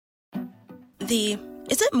the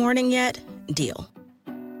 "is it morning yet?" deal.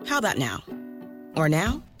 How about now? Or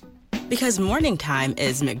now? Because morning time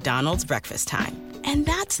is McDonald's breakfast time. And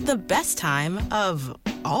that's the best time of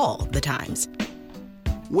all the times.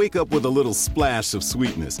 Wake up with a little splash of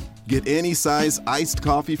sweetness. Get any size iced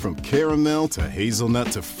coffee from caramel to hazelnut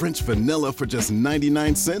to French vanilla for just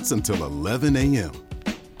 99 cents until 11 a.m.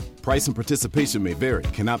 Price and participation may vary.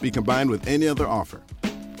 Cannot be combined with any other offer.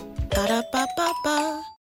 Ba-da-ba-ba-ba.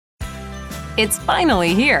 It's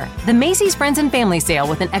finally here, the Macy's Friends and Family Sale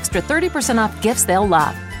with an extra 30% off gifts they'll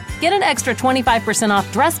love. Get an extra 25%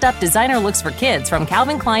 off dressed-up designer looks for kids from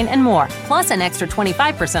Calvin Klein and more, plus an extra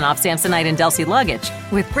 25% off Samsonite and Delsey luggage.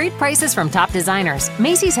 With great prices from top designers,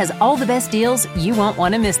 Macy's has all the best deals you won't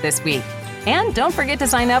want to miss this week. And don't forget to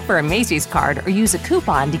sign up for a Macy's card or use a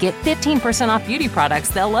coupon to get 15% off beauty products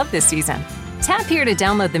they'll love this season. Tap here to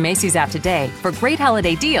download the Macy's app today for great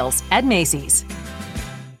holiday deals at Macy's.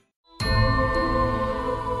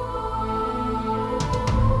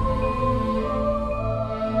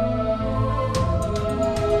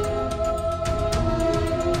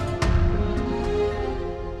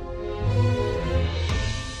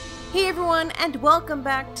 And welcome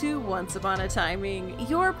back to Once Upon a Timing,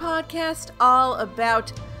 your podcast all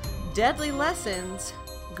about deadly lessons,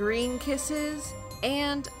 green kisses,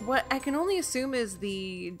 and what I can only assume is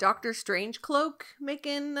the Doctor Strange cloak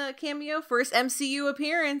making a cameo. First MCU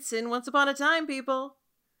appearance in Once Upon a Time, people.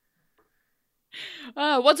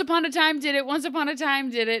 Once Upon a Time did it. Once Upon a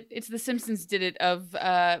Time did it. It's The Simpsons did it of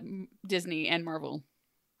Disney and Marvel.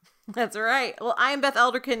 That's right. Well, I am Beth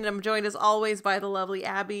Elderkin, and I'm joined as always by the lovely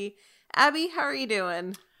Abby. Abby, how are you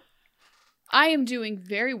doing? I am doing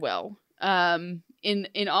very well.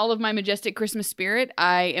 In all of my majestic Christmas spirit,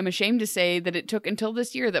 I am ashamed to say that it took until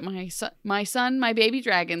this year that my son, my baby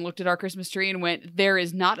dragon, looked at our Christmas tree and went, "There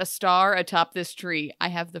is not a star atop this tree. I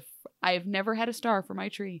have never had a star for my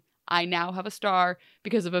tree. I now have a star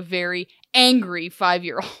because of a very angry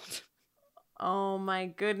 5-year-old." Oh my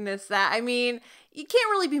goodness, you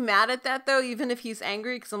can't really be mad at that though, even if he's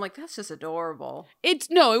angry, because I'm like, that's just adorable. It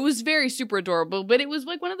was very super adorable, but it was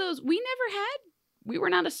like one of those, we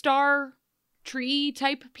were not a star tree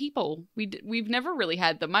type people. We've never really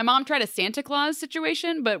had them. My mom tried a Santa Claus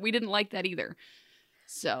situation, but we didn't like that either.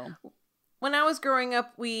 So when I was growing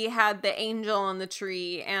up, we had the angel on the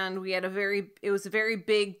tree, and it was a very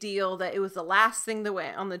big deal that it was the last thing that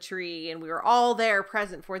went on the tree, and we were all there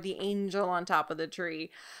present for the angel on top of the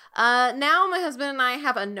tree. Now my husband and I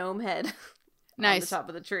have a gnome head on the top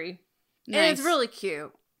of the tree. Nice. And it's really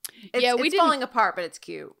cute. It's falling apart, but it's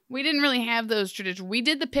cute. We didn't really have those traditions. We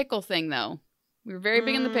did the pickle thing, though. We were very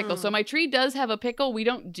big on the pickle. So my tree does have a pickle. We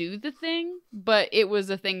don't do the thing, but it was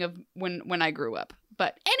a thing of when I grew up.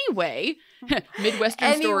 But anyway,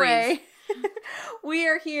 Midwestern stories. We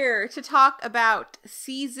are here to talk about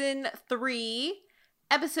Season 3,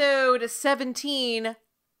 Episode 17,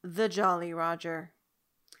 The Jolly Roger.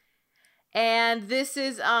 And this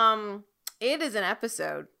is, it is an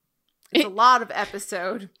episode. It's a lot of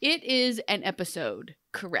episode. It is an episode,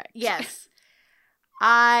 correct. Yes.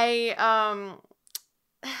 How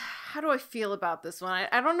do I feel about this one?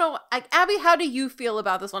 I don't know. Abby, how do you feel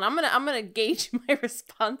about this one? I'm gonna gauge my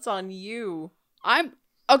response on you.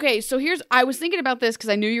 Okay, so I was thinking about this because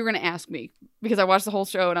I knew you were gonna ask me, because I watched the whole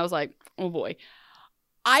show and I was like, oh boy.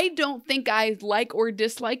 I don't think I like or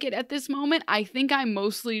dislike it at this moment. I think I'm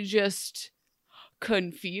mostly just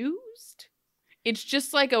confused. It's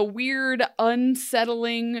just like a weird,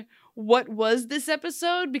 unsettling, what was this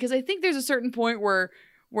episode? Because I think there's a certain point where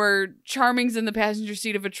Charming's in the passenger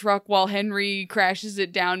seat of a truck while Henry crashes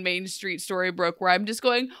it down Main Street, Storybrooke, where I'm just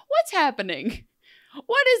going, what's happening?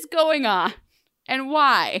 What is going on? And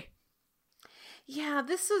why? Yeah,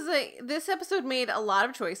 this episode made a lot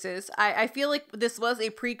of choices. I feel like this was a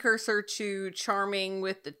precursor to Charming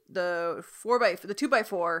with the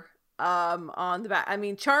 2x4 on the back. I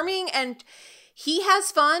mean, Charming, and he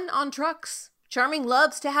has fun on trucks. Charming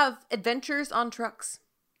loves to have adventures on trucks.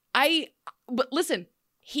 But listen,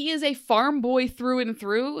 he is a farm boy through and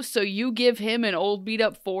through, so you give him an old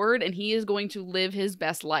beat-up Ford, and he is going to live his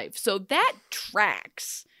best life. So that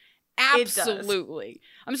tracks. Absolutely.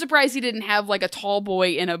 I'm surprised he didn't have like a tall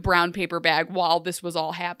boy in a brown paper bag while this was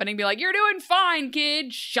all happening. Be like, "You're doing fine,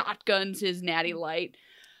 kid." Shotguns his natty light.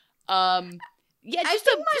 Just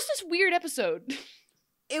this weird episode.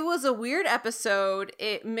 It was a weird episode.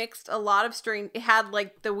 It mixed a lot of strange. It had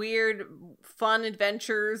like the weird, fun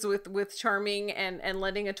adventures with Charming and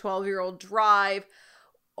letting a 12-year-old drive,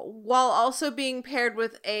 while also being paired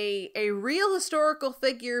with a real historical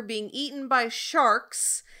figure being eaten by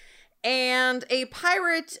sharks, and a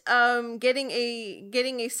pirate getting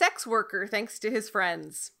a sex worker thanks to his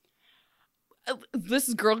friends.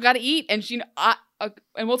 This girl got to eat, and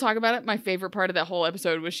and we'll talk about it. My favorite part of that whole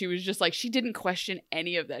episode was she was just like, she didn't question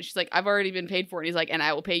any of that. She's like, I've already been paid for it. And he's like, and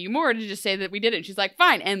I will pay you more to just say that we did it. And she's like,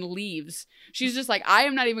 fine, and leaves. She's just like, I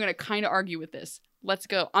am not even going to kind of argue with this. Let's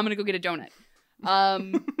go. I'm going to go get a donut.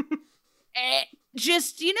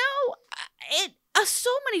 Just,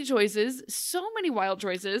 so many choices, so many wild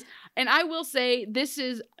choices. And I will say, this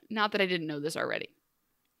is not that I didn't know this already,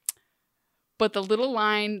 but the little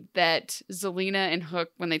line that Zelena and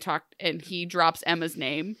Hook, when they talked and he drops Emma's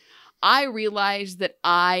name, I realized that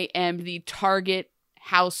I am the target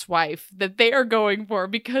housewife that they are going for,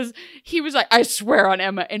 because he was like, I swear on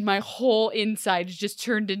Emma, and my whole insides just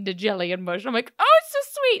turned into jelly and mush. I'm like, oh, it's so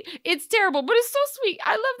sweet. It's terrible, but it's so sweet.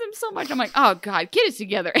 I love them so much. I'm like, oh God, get it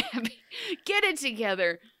together, Abby. Get it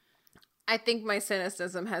together. I think my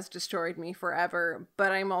cynicism has destroyed me forever,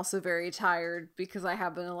 but I'm also very tired because I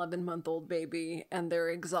have an 11-month-old baby and they're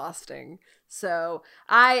exhausting. So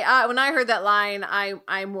I when I heard that line,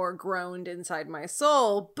 I more groaned inside my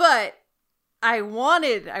soul, but I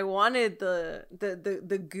wanted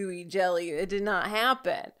the gooey jelly. It did not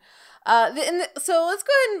happen. So let's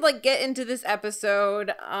go ahead and get into this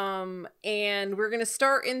episode. And we're gonna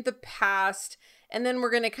start in the past. And then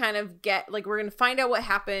we're going to kind of we're going to find out what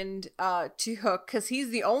happened to Hook, because he's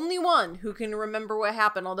the only one who can remember what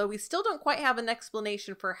happened, although we still don't quite have an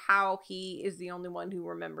explanation for how he is the only one who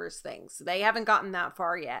remembers things. They haven't gotten that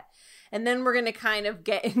far yet. And then we're going to kind of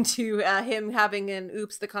get into him having an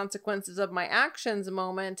oops, the consequences of my actions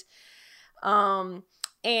moment.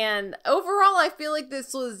 And overall, I feel like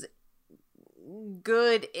this was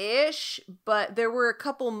good-ish, but there were a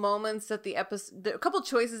couple moments that a couple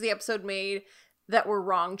choices the episode made that were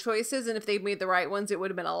wrong choices, and if they'd made the right ones, it would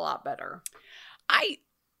have been a lot better. I'm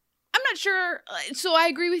not sure. So I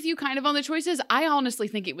agree with you kind of on the choices. I honestly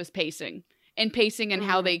think it was pacing and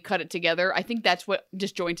how they cut it together. I think that's what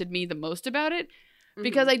disjointed me the most about it,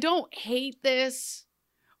 because I don't hate this,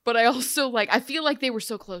 but I also I feel like they were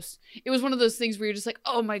so close. It was one of those things where you're just like,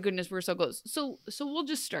 oh my goodness, we're so close. So we'll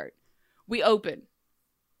just start. We open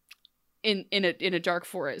in a dark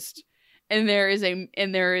forest, and there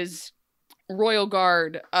is Royal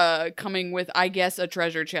Guard coming with, I guess, a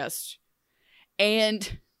treasure chest,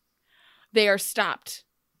 and they are stopped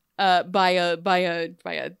by a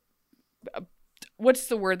what's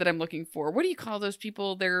the word that I'm looking for? What do you call those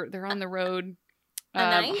people? They're on the road. A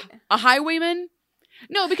knight? A highwayman?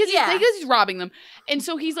 No, because he's robbing them, and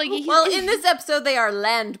so he's like. In this episode, they are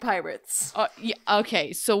land pirates. Yeah,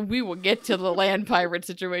 okay, so we will get to the land pirate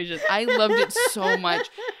situation. I loved it so much,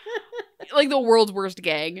 the world's worst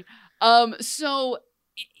gang. So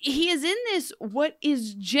he is in this, what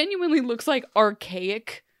is genuinely looks like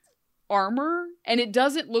archaic armor, and it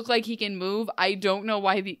doesn't look like he can move. I don't know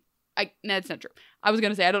why that's not true. I was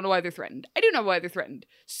going to say, I don't know why they're threatened. I do know why they're threatened.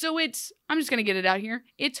 So I'm just going to get it out here.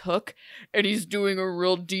 It's Hook, and he's doing a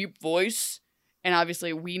real deep voice, and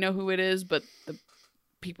obviously we know who it is, but the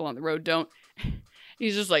people on the road don't.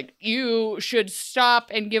 He's just like, you should stop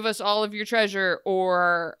and give us all of your treasure,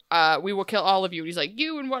 or we will kill all of you. And he's like,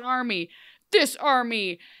 you and what army? This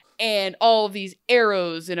army. And all of these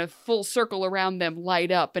arrows in a full circle around them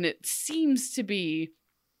light up. And it seems to be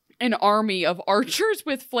an army of archers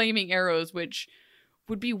with flaming arrows, which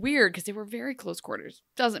would be weird because they were very close quarters.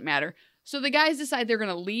 Doesn't matter. So the guys decide they're going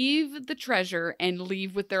to leave the treasure and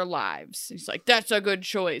leave with their lives. He's like, that's a good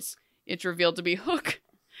choice. It's revealed to be Hook.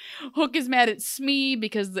 Hook is mad at Smee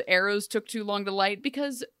because the arrows took too long to light,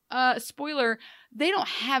 because, spoiler, they don't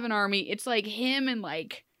have an army. It's him and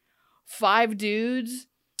 5 dudes.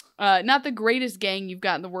 Not the greatest gang you've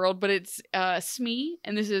got in the world, but it's Smee,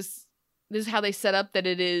 and this is how they set up that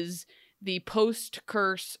it is the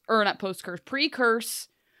pre-curse,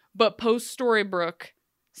 but post-Storybrooke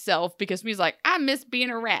self, because Smee's like, I miss being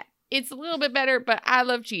a rat. It's a little bit better, but I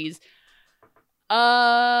love cheese.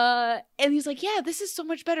 And he's like, yeah, this is so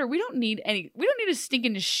much better. We don't need a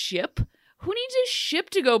stinking ship. Who needs a ship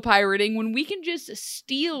to go pirating when we can just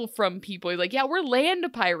steal from people? He's like, yeah, we're land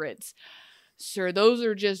pirates. Sir,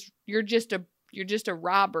 you're just a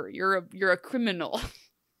robber. You're a criminal.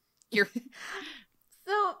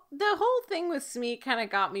 So the whole thing with Smee kind of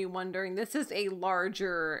got me wondering. This is a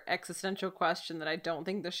larger existential question that I don't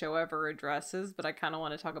think the show ever addresses, but I kind of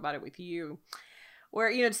want to talk about it with you.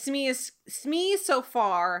 Where, Smee so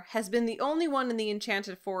far has been the only one in the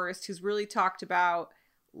Enchanted Forest who's really talked about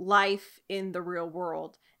life in the real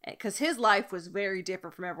world. Because his life was very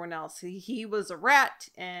different from everyone else. He was a rat,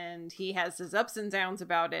 and he has his ups and downs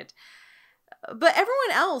about it. But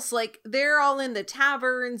everyone else, like, they're all in the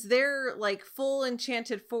taverns. They're like full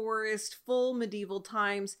enchanted forest, full medieval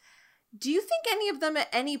times. Do you think any of them at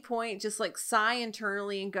any point just like sigh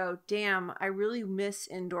internally and go, damn, I really miss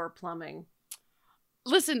indoor plumbing?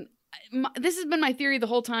 Listen, this has been my theory the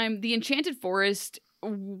whole time. The Enchanted Forest,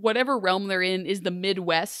 whatever realm they're in, is the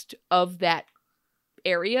Midwest of that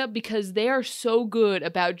area because they are so good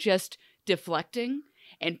about just deflecting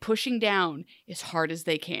and pushing down as hard as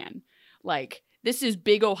they can. Like, this is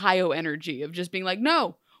big Ohio energy of just being like,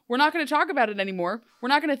 no, we're not going to talk about it anymore. We're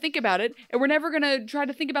not going to think about it. And we're never going to try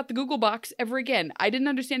to think about the Google box ever again. I didn't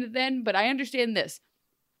understand it then, but I understand this.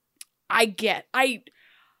 I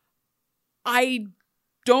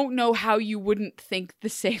don't know how you wouldn't think the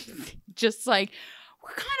same thing. Just like,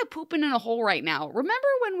 we're kind of pooping in a hole right now. Remember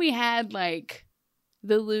when we had like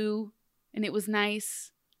the loo and it was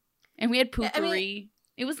nice? And we had poopery. I mean,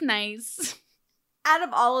 it was nice. Out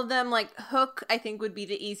of all of them, like, Hook, I think, would be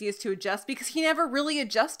the easiest to adjust because he never really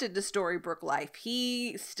adjusted to Storybrooke life.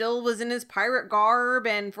 He still was in his pirate garb,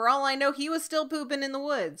 and for all I know, he was still pooping in the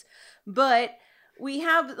woods. But we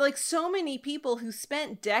have, like, so many people who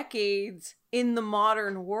spent decades in the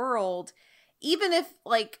modern world. Even if,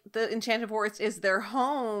 like, the Enchanted Forest is their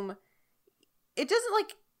home, it doesn't,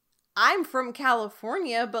 like, I'm from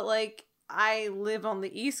California, but, like, I live on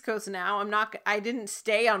the East Coast now. I didn't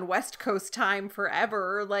stay on West Coast time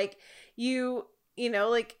forever. Like, you know,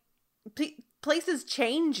 like, places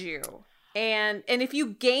change you. And if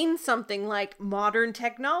you gain something like modern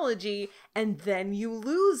technology and then you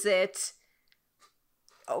lose it,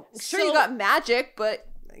 sure, you got magic, but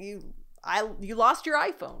you lost your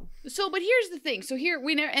iPhone. So, but here's the thing. So here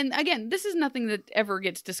and again, this is nothing that ever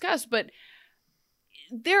gets discussed, but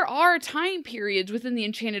there are time periods within the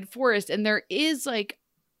Enchanted Forest, and there is like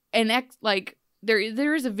there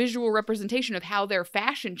is a visual representation of how their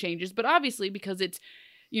fashion changes. But obviously, because it's,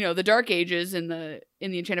 you know, the Dark Ages in the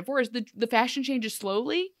Enchanted Forest, the fashion changes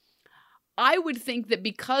slowly. I would think that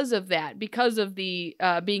because of that, because of the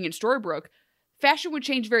being in Storybrooke, fashion would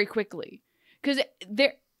change very quickly. Because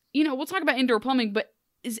there, you know, we'll talk about indoor plumbing, but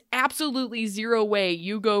is absolutely zero way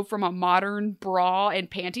you go from a modern bra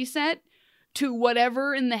and panty set to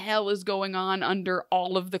whatever in the hell is going on under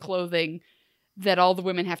all of the clothing that all the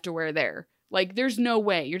women have to wear there. Like, there's no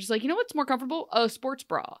way. You're just like, you know what's more comfortable? A sports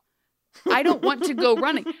bra. I don't want to go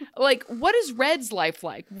running. Like, what is Red's life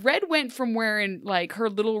like? Red went from wearing, like, her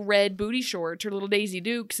little red booty shorts, her little Daisy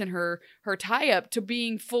Dukes, and her tie-up to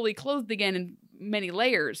being fully clothed again in many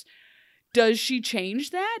layers. Does she change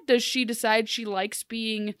that? Does she decide she likes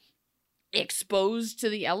being exposed to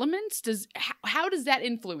the elements? How does that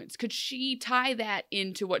influence? Could she tie that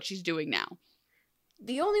into what she's doing now?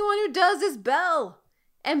 The only one who does is Belle,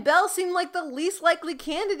 and Belle seemed like the least likely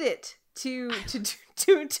candidate to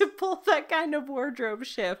pull that kind of wardrobe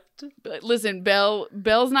shift. But listen,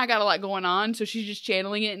 Belle's not got a lot going on, so she's just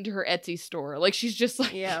channeling it into her Etsy store. Like, she's just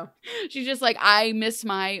like, yeah, she's just like, I miss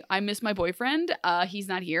my boyfriend. He's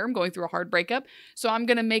not here. I'm going through a hard breakup, so I'm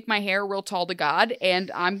gonna make my hair real tall to God,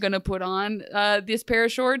 and I'm gonna put on this pair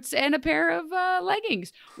of shorts and a pair of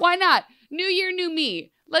leggings. Why not? New year, new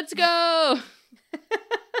me. Let's go.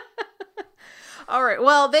 All right.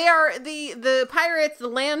 Well, they are the pirates. The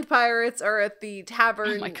land pirates are at the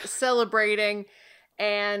tavern celebrating,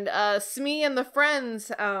 and Smee and the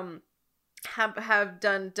friends have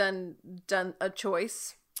done a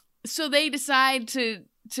choice. So they decide to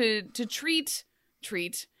treat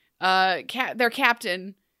their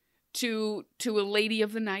captain to a lady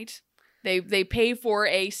of the night. They pay for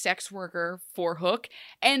a sex worker for Hook,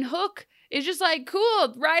 and Hook is just like,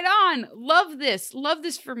 cool, right on, love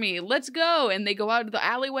this for me, let's go. And they go out to the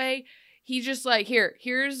alleyway. He's just like,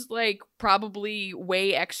 here's like probably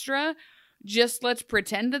way extra, just let's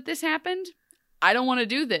pretend that this happened. I don't want to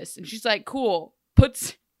do this. And she's like, cool,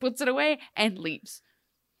 puts it away and leaves.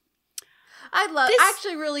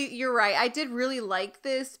 Actually, really, you're right. I did really like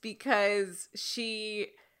this because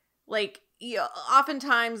she, like, you know,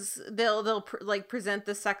 oftentimes they'll like present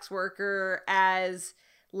the sex worker as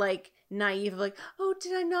like naive, like, oh,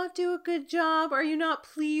 did I not do a good job? Are you not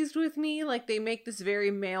pleased with me? Like, they make this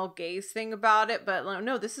very male gaze thing about it, but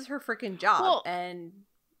no, this is her freaking job. Well, and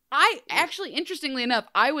I actually, interestingly enough,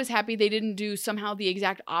 I was happy they didn't do somehow the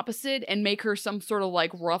exact opposite and make her some sort of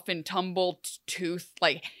like rough and tumble tooth,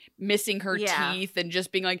 like missing her teeth and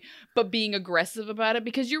just being like, but being aggressive about it.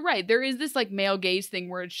 Because you're right, there is this like male gaze thing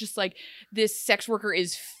where it's just like this sex worker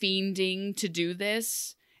is fiending to do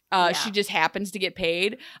this. She just happens to get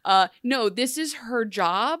paid. No, this is her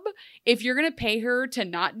job. If you're going to pay her to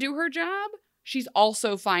not do her job, she's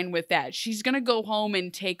also fine with that. She's going to go home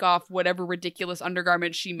and take off whatever ridiculous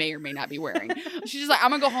undergarments she may or may not be wearing. She's just like,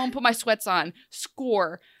 I'm going to go home, put my sweats on,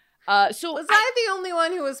 score. So was I the only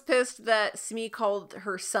one who was pissed that Smee called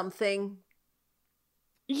her something?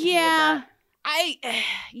 Yeah.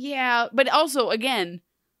 Yeah, but also, again,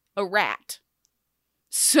 a rat.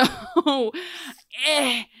 So,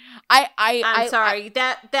 I'm sorry.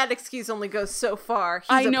 That excuse only goes so far. He's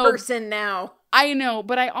I know, a person now. I know,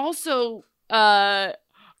 but I also, so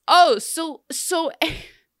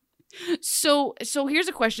here's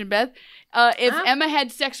a question, Beth. If Emma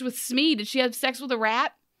had sex with Smee, did she have sex with a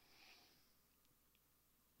rat?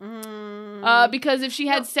 Because if she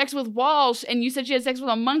had sex with Walsh, and you said she had sex with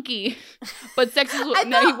a monkey, but sex was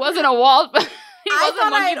he wasn't a Walsh, but I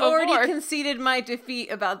thought I had already conceded my defeat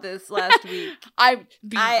about this last week. I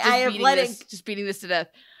have just beating this to death.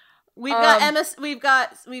 We've got Emma.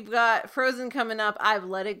 We've got Frozen coming up. I've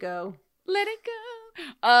let it go. Let it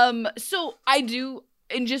go. So I do,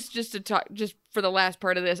 and just to talk, just for the last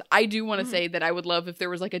part of this, I do want to say that I would love if there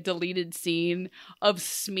was like a deleted scene of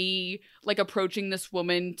Smee like approaching this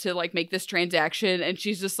woman to like make this transaction, and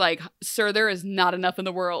she's just like, "Sir, there is not enough in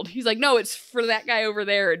the world." He's like, "No, it's for that guy over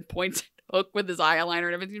there," and points at Hook with his eyeliner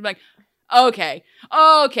and everything. He's like, okay,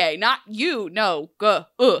 not you, no,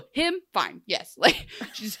 him, fine, yes. Like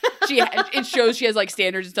it shows she has like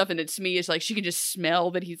standards and stuff, and it's Smee. It's like she can just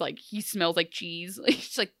smell that he smells like cheese. Like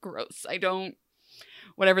it's like gross.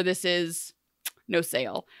 Whatever this is, no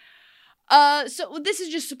sale. So this is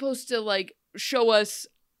just supposed to like show us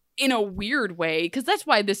in a weird way, because that's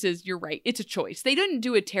why this is. You're right. It's a choice. They didn't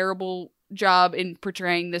do a terrible job in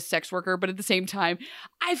portraying this sex worker, but at the same time,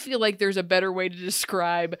 I feel like there's a better way to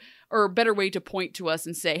describe, or a better way to point to us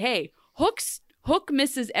and say, hey, Hook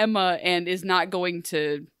misses Emma and is not going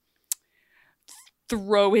to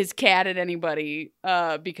throw his cat at anybody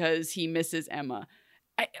because he misses Emma.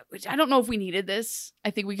 I don't know if we needed this.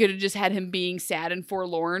 I think we could have just had him being sad and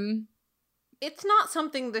forlorn. It's not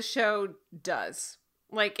something the show does.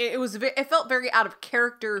 Like, it felt very out of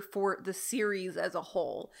character for the series as a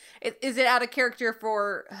whole. Is it out of character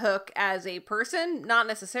for Hook as a person? Not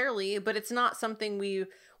necessarily, but it's not something we've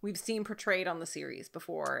seen portrayed on the series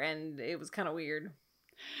before, and it was kind of weird.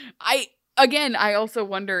 I also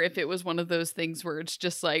wonder if it was one of those things where it's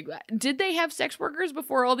just like, did they have sex workers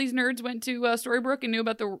before all these nerds went to Storybrooke and knew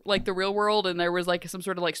about the real world, and there was like some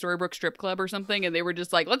sort of like Storybrooke strip club or something, and they were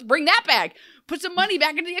just like, let's bring that back, put some money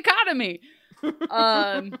back into the economy.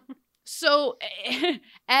 So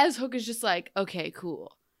as Hook is just like, okay,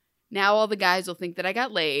 cool. Now all the guys will think that I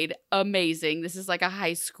got laid. Amazing. This is like a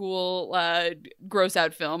high school gross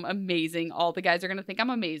out film. Amazing. All the guys are going to think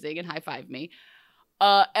I'm amazing and high five me.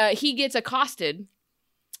 He gets accosted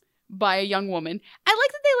by a young woman. I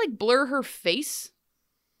like that they like blur her face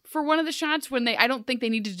for one of the shots when I don't think they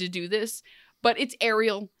needed to do this, but it's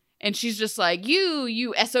Ariel, and she's just like,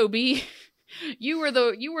 you SOB. You were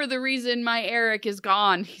the reason my Eric is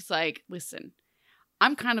gone. He's like, listen,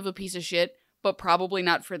 I'm kind of a piece of shit, but probably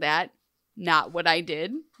not for that. Not what I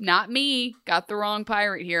did. Not me. Got the wrong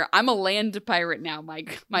pirate here. I'm a land pirate now, my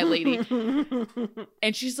lady.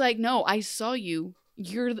 And she's like, no, I saw you.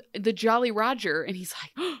 You're the Jolly Roger. And he's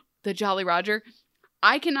like, oh, the Jolly Roger.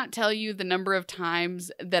 I cannot tell you the number of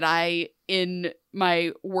times that I, in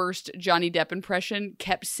my worst Johnny Depp impression,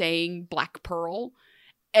 kept saying Black Pearl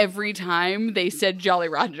every time they said Jolly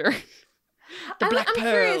Roger. The Black Pearl.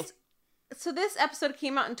 Curious. So this episode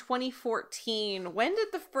came out in 2014. When did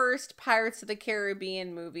the first Pirates of the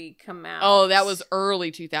Caribbean movie come out? Oh, that was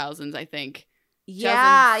early 2000s, I think.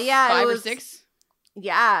 Yeah, it was 5 or 6.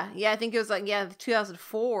 Yeah, I think it was like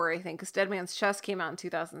 2004. I think because Dead Man's Chest came out in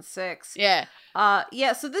 2006. Yeah,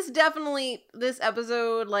 So this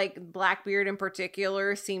episode, like Blackbeard in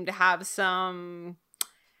particular, seemed to have some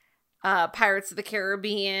Pirates of the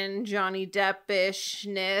Caribbean, Johnny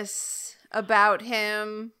Depp-ishness about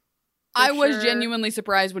him. I was genuinely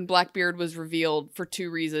surprised when Blackbeard was revealed for 2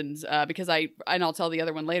 reasons. Because I'll tell the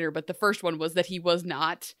other one later, but the first one was that he was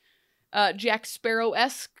not Jack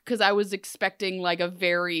Sparrow-esque, because I was expecting like a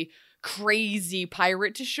very crazy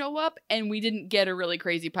pirate to show up, and we didn't get a really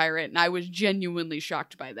crazy pirate, and I was genuinely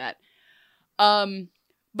shocked by that.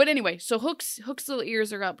 But anyway, so Hook's little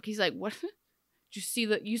ears are up. He's like, what?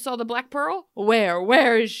 Did you saw the Black Pearl?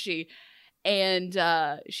 Where is she? And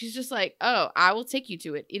she's just like, oh, I will take you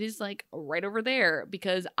to it. It is like right over there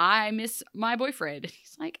because I miss my boyfriend.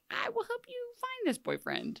 He's like, I will help you find this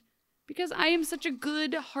boyfriend because I am such a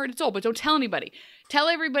good-hearted soul. But don't tell anybody. Tell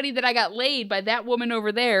everybody that I got laid by that woman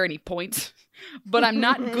over there. And he points. But I'm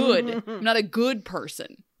not good. I'm not a good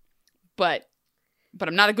person. But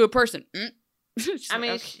I'm not a good person. I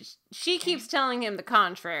mean, okay. she keeps telling him the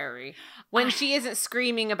contrary when she isn't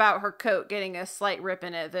screaming about her coat getting a slight rip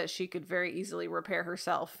in it that she could very easily repair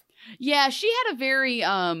herself. Yeah, she had a very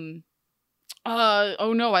oh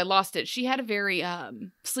no, I lost it. She had a very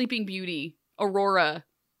Sleeping Beauty, Aurora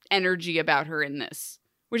energy about her in this,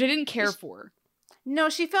 which I didn't care for. No,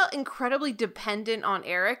 she felt incredibly dependent on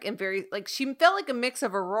Eric and very like she felt like a mix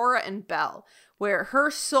of Aurora and Belle, where her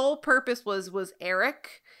sole purpose was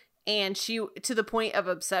Eric, and she to the point of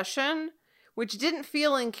obsession, which didn't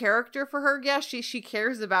feel in character for her. Yeah, she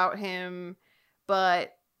cares about him,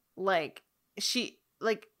 but like he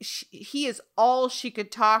is all she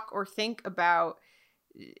could talk or think about.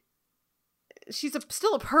 She's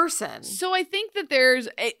still a person. So I think that there's,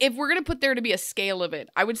 if we're going to put there to be a scale of it,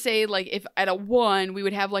 I would say like if at a 1, we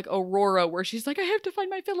would have like Aurora where she's like, I have to find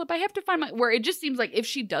my Philip. I have to find my, where it just seems like if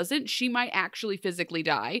she doesn't, she might actually physically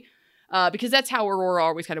die. Because that's how Aurora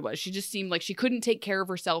always kind of was. She just seemed like she couldn't take care of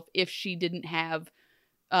herself if she didn't have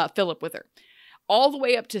Philip with her. All the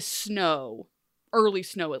way up to Snow, early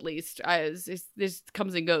Snow at least, as this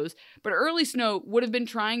comes and goes. But early Snow would have been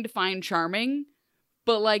trying to find Charming,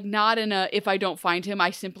 but like not in a, if I don't find him, I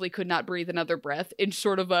simply could not breathe another breath. In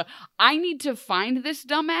sort of a, I need to find this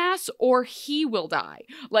dumbass or he will die.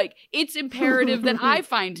 Like, it's imperative that I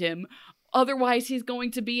find him. Otherwise, he's going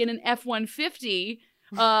to be in an F-150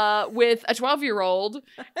 with a 12-year-old,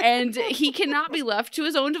 and he cannot be left to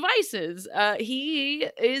his own devices. He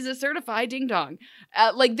is a certified ding-dong.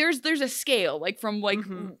 Like, there's a scale, like, from, like,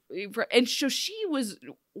 and so she was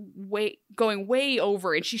going way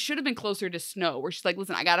over, and she should have been closer to Snow, where she's like,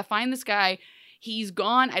 listen, I gotta find this guy. He's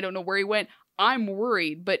gone. I don't know where he went. I'm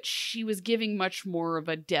worried, but she was giving much more of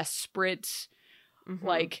a desperate,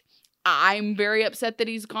 like, I'm very upset that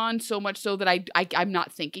he's gone, so much so that I'm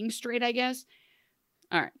not thinking straight, I guess.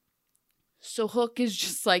 All right. So Hook is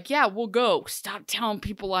just like, yeah, we'll go. Stop telling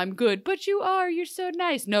people I'm good. But you are. You're so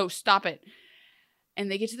nice. No, stop it.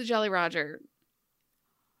 And they get to the Jolly Roger.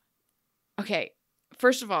 Okay.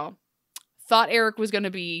 First of all, thought Eric was going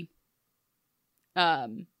to be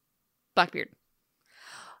Blackbeard.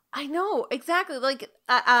 I know, exactly. Like,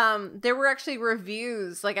 there were actually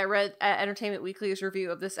reviews. Like, I read Entertainment Weekly's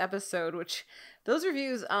review of this episode, which those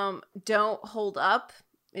reviews don't hold up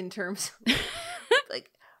in terms of, like,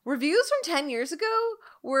 reviews from 10 years ago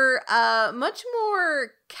were much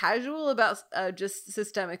more casual about just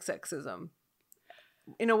systemic sexism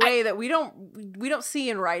in a way that we don't see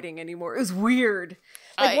in writing anymore. It was weird.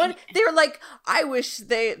 Like, they were like, I wish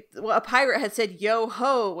a pirate had said yo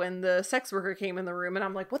ho when the sex worker came in the room, and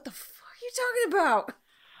I'm like, what the fuck are you talking about?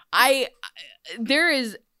 There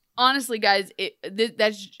is, honestly, guys,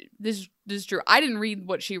 this is true. I didn't read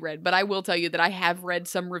what she read, but I will tell you that I have read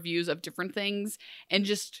some reviews of different things and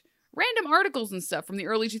just random articles and stuff from the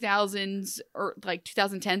early 2000s or like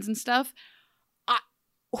 2010s and stuff.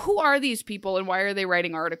 Who are these people and why are they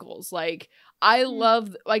writing articles? Like, I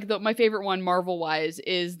love, like, my favorite one, Marvel-wise,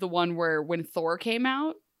 is the one where when Thor came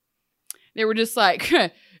out, they were just like,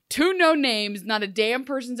 2 no names, not a damn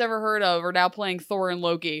person's ever heard of, are now playing Thor and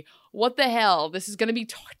Loki. What the hell? This is going to be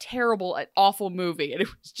terrible, an awful movie. And it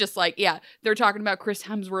was just like, yeah, they're talking about Chris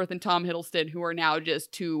Hemsworth and Tom Hiddleston, who are now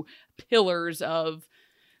just 2 pillars of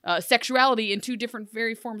sexuality in 2 different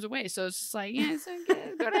very forms of ways. So it's just like, yeah, so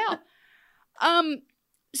go to hell.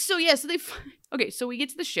 So yeah, so we get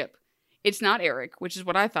to the ship. It's not Eric, which is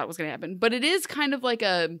what I thought was going to happen. But it is kind of like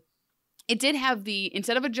it did have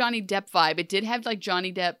instead of a Johnny Depp vibe, it did have like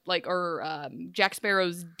Johnny Depp, like, or Jack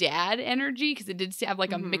Sparrow's dad energy, because it did have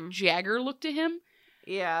like a Mick Jagger look to him.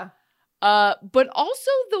 Yeah. But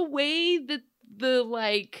also the way that the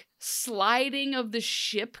like sliding of the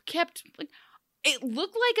ship kept, like, it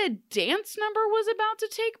looked like a dance number was about to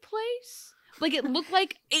take place. Like, it looked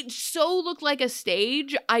like a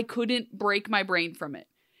stage. I couldn't break my brain from it.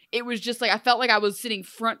 It was just like, I felt like I was sitting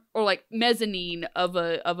front or like mezzanine of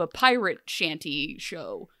a pirate shanty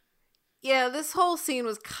show. Yeah, this whole scene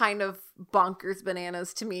was kind of bonkers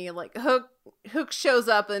bananas to me. Like, Hook shows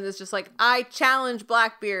up and is just like, I challenge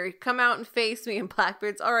Blackbeard. Come out and face me. And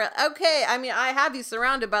Blackbeard's, all right, okay. I mean, I have you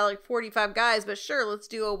surrounded by like 45 guys, but sure, let's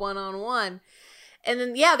do a one-on-one. And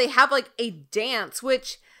then, yeah, they have like a dance,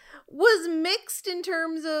 which was mixed in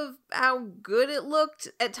terms of how good it looked.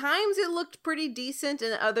 At times it looked pretty decent,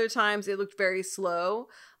 and other times it looked very slow.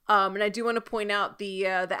 And I do want to point out the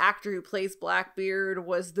actor who plays Blackbeard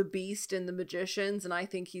was the Beast in The Magicians, and I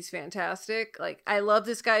think he's fantastic. Like, I love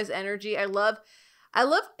this guy's energy. I love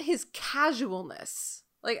his casualness.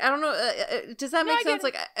 Like, I don't know, does that make sense?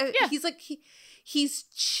 Like, yeah. He's like he's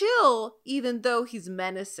chill even though he's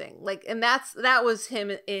menacing. Like, and that was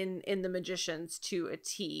him in The Magicians to a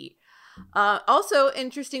T. Also,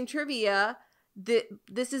 interesting trivia.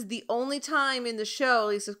 This is the only time in the show, at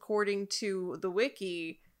least according to the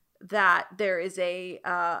wiki, that there is a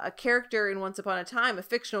character in Once Upon a Time, a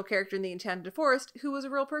fictional character in the Enchanted Forest, who was a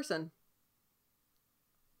real person.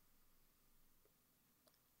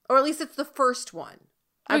 Or at least it's the first one.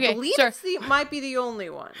 I believe it might be the only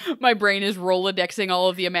one. My brain is Rolodexing all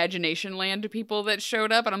of the Imagination Land people that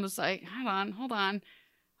showed up, and I'm just like, hold on.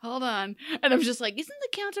 And I'm just like, isn't the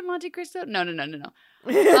Count of Monte Cristo? No.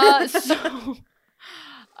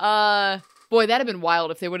 Boy, that'd have been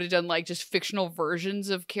wild if they would have done like just fictional versions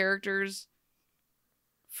of characters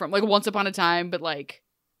from like Once Upon a Time, but like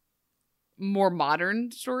more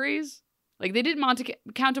modern stories. Like they did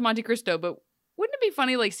Count of Monte Cristo, but wouldn't it be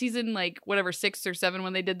funny, like season like whatever 6 or 7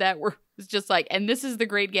 when they did that, where it's just like, and this is the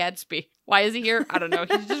Great Gatsby. Why is he here? I don't know.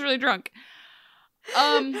 He's just really drunk.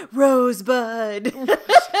 Rosebud.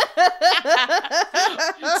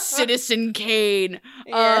 Citizen Kane.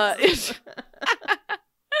 Yes.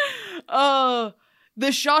 The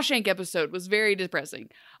Shawshank episode was very depressing.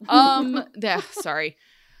 Sorry.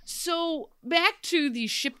 So back to the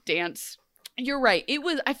ship dance. You're right.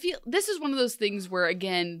 I feel this is one of those things where,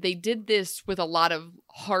 again, they did this with a lot of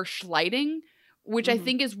harsh lighting, which I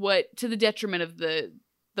think is what, to the detriment of the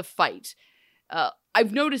fight.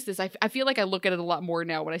 I've noticed this. I feel like I look at it a lot more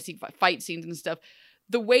now when I see fight scenes and stuff.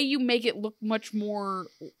 The way you make it look much more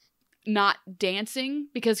not dancing,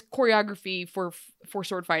 because choreography for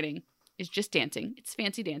sword fighting is just dancing. It's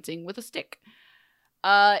fancy dancing with a stick.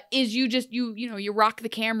 Is you rock the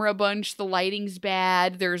camera a bunch. The lighting's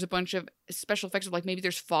bad. There's a bunch of special effects of like maybe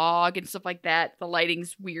there's fog and stuff like that. The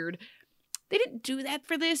lighting's weird. They didn't do that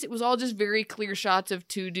for this. It was all just very clear shots of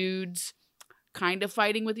two dudes kind of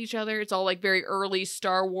fighting with each other. It's all like very early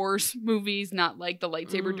Star Wars movies, not like the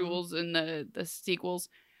lightsaber duels in the sequels.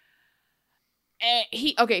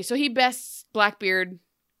 So he bests Blackbeard.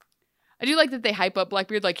 I do like that they hype up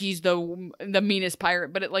Blackbeard like he's the meanest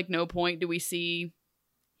pirate, but at like no point do we see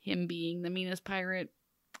him being the meanest pirate.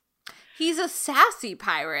 He's a sassy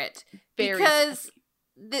pirate. Because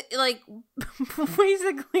basically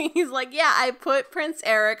he's like, yeah, I put Prince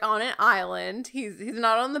Eric on an island. He's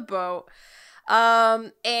not on the boat.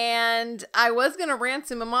 And I was gonna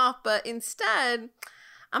ransom him off, but instead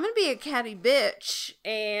I'm gonna be a catty bitch,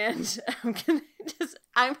 and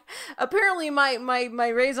I'm apparently my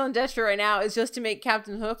raison d'etre right now is just to make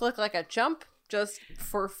Captain Hook look like a chump, just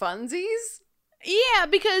for funsies. Yeah,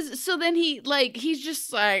 because so then he's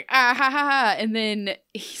just like ha ha ha, and then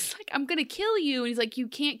he's like, I'm gonna kill you, and he's like, you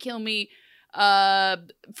can't kill me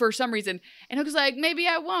for some reason. And Hook's like, maybe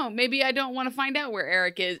I won't. Maybe I don't want to find out where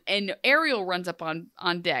Eric is. And Ariel runs up on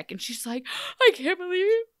deck, and she's like, I can't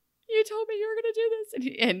believe you told me you were gonna do this.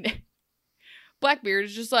 And Blackbeard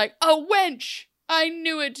is just like, oh wench, I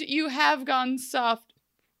knew it. You have gone soft.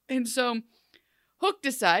 And so Hook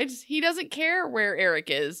decides he doesn't care where Eric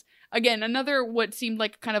is. Again, another what seemed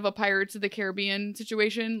like kind of a Pirates of the Caribbean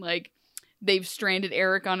situation. Like they've stranded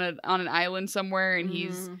Eric on an island somewhere, and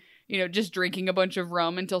he's just drinking a bunch of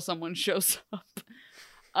rum until someone shows up.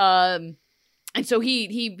 And so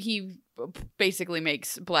he basically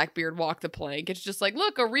makes Blackbeard walk the plank. It's just like,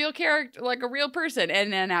 look, a real character, like a real person,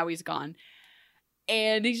 and then now he's gone.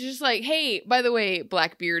 And he's just like, hey, by the way,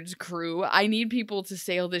 Blackbeard's crew, I need people to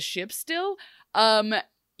sail this ship still.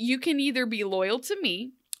 You can either be loyal to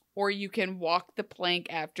me, or you can walk the plank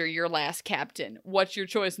after your last captain. What's your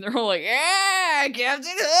choice? And they're all like, yeah,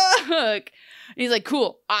 Captain Hook. And he's like,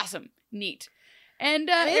 cool, awesome, neat. And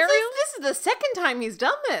Ariel, this is the second time he's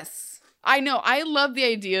done this. I know. I love the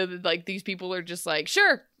idea that like these people are just like,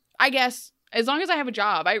 sure, I guess. As long as I have a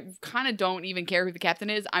job, I kind of don't even care who the captain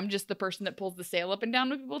is. I'm just the person that pulls the sail up and down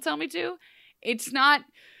when people tell me to. It's not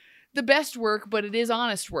the best work, but it is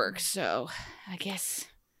honest work. So I guess.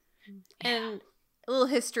 And a little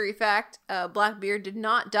history fact, Blackbeard did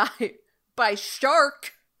not die by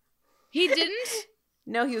shark. He didn't?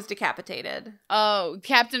 No, he was decapitated. Oh,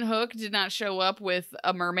 Captain Hook did not show up with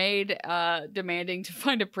a mermaid demanding to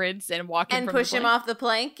find a prince and walk him and from push the him off the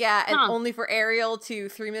plank. Yeah, and Huh. only for Ariel to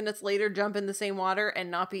 3 minutes later jump in the same water and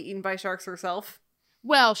not be eaten by sharks herself.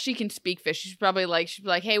 Well, she can speak fish. She's probably like,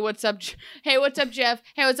 hey, what's up? Hey, what's up, Jeff?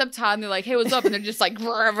 Hey, what's up, Todd? And they're like, hey, what's up? And they're just like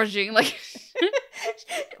ravaging, like.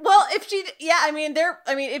 Well,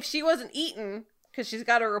 if she wasn't eaten, because she's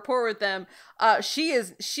got a rapport with them,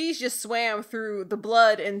 she's just swam through the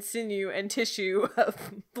blood and sinew and tissue of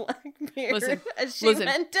Blackbeard as she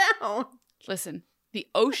went down. Listen, the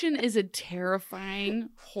ocean is a terrifying,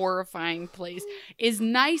 horrifying place. As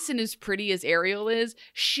nice and as pretty as Ariel is,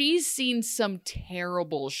 she's seen some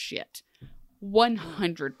terrible shit.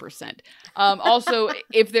 100%. Also,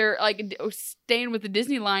 if they're like staying with the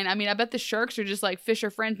Disney line, I mean, I bet the sharks are just like, fish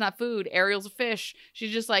are friends, not food. Ariel's a fish.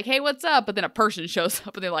 She's just like, hey, what's up? But then a person shows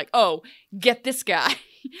up and they're like, oh, get this guy.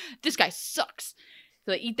 This guy sucks.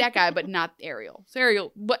 So they eat that guy, but not Ariel. So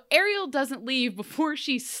Ariel doesn't leave before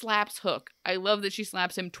she slaps Hook. I love that she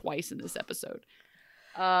slaps him twice in this episode.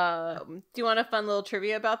 Do you want a fun little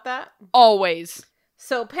trivia about that? Always.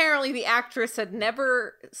 So apparently the actress had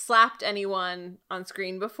never slapped anyone on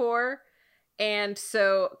screen before. And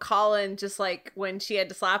so Colin, just like when she had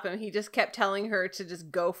to slap him, he just kept telling her to just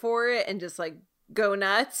go for it and just like go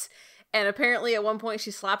nuts. And apparently at one point she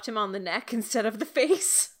slapped him on the neck instead of the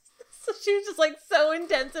face. So she was just like so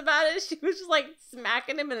intense about it. She was just like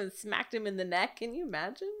smacking him and then smacked him in the neck. Can you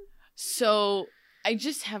imagine? So I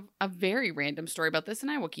just have a very random story about this,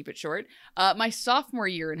 and I will keep it short. My sophomore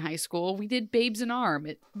year in high school, we did Babes in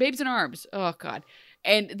Arms. Oh, God.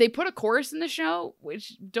 And they put a chorus in the show,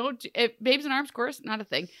 which Babes in Arms chorus, not a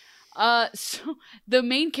thing. So the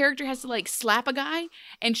main character has to, like, slap a guy,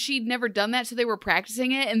 and she'd never done that, so they were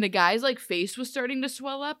practicing it, and the guy's, like, face was starting to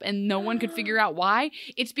swell up, and no one could figure out why.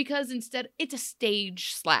 It's because instead, it's a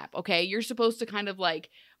stage slap, okay? You're supposed to kind of,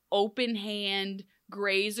 like, open hand,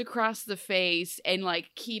 graze across the face and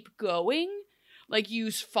like keep going, like you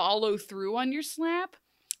follow through on your slap,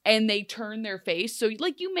 and they turn their face so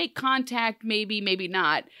like you make contact, maybe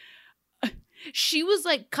not. She was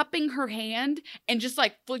like cupping her hand and just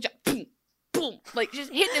like boom, boom, like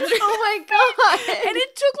just hitting him. Oh my God. And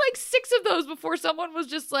it took like 6 of those before someone was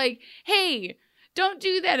just like, hey, don't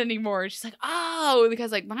do that anymore. She's like, oh, the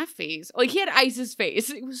guy's like, my face. Like he had Ice's face.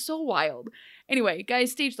 It was so wild. Anyway,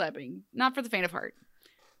 guys, stage slapping, not for the faint of heart.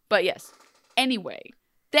 But yes. Anyway,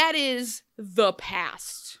 that is the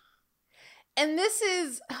past. And this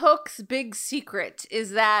is Hook's big secret,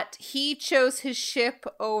 is that he chose his ship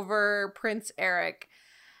over Prince Eric.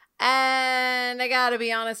 And I gotta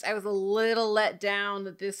be honest, I was a little let down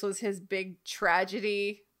that this was his big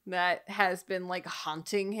tragedy that has been like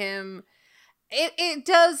haunting him. It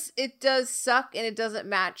does suck, and it doesn't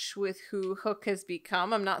match with who Hook has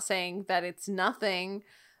become. I'm not saying that it's nothing,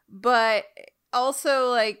 but also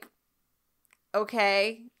like,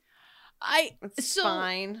 okay, it's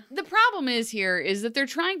fine. The problem is that they're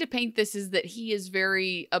trying to paint this as that he is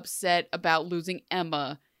very upset about losing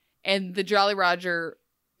Emma, and the Jolly Roger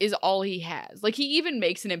is all he has. Like he even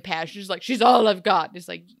makes an impassioned, he's like, she's all I've got. It's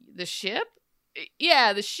like, the ship?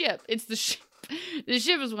 Yeah, the ship. It's the ship. The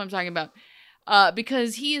ship is what I'm talking about.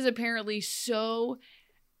 Because he is apparently so,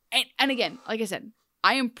 and again, like I said,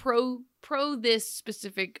 I am pro this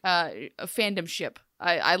specific fandom ship.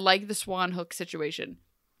 I like the Swan Hook situation,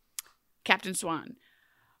 Captain Swan.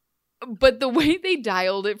 But the way they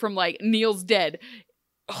dialed it from like Neil's dead,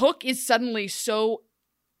 Hook is suddenly so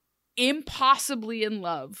impossibly in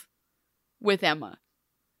love with Emma.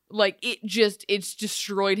 Like it's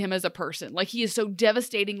destroyed him as a person. Like he is so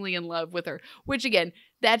devastatingly in love with her, which again,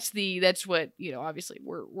 that's what, you know, obviously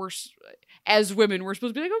we're as women, we're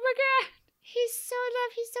supposed to be like, oh my God, he's so in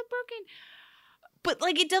love, he's so broken. But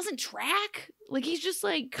like, it doesn't track. Like he's just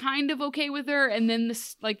like kind of okay with her. And then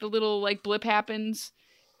this, like the little like blip happens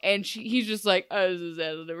and he's just like, oh, this is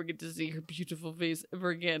sad. I'll never get to see her beautiful face ever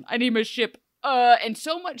again. I need my ship. And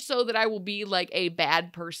so much so that I will be like a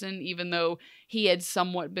bad person, even though he had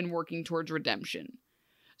somewhat been working towards redemption.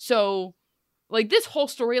 So, like, this whole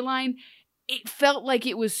storyline, it felt like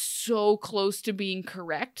it was so close to being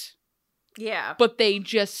correct. Yeah. But they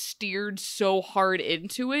just steered so hard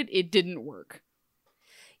into it, it didn't work.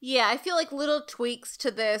 Yeah, I feel like little tweaks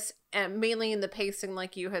to this, and mainly in the pacing,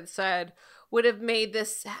 like you had said, would have made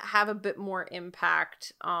this have a bit more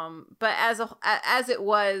impact. But as it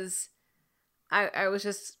was, I was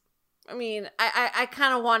just, I mean, I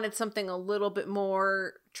kind of wanted something a little bit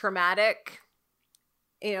more traumatic,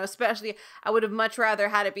 you know, especially I would have much rather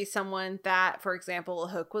had it be someone that, for example,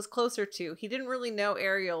 Hook was closer to. He didn't really know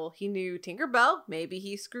Ariel. He knew Tinkerbell. Maybe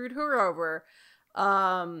he screwed her over.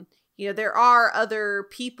 You know, there are other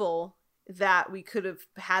people that we could have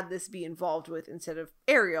had this be involved with instead of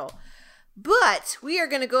Ariel. But we are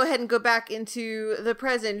going to go ahead and go back into the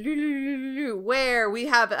present, where we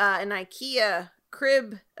have an IKEA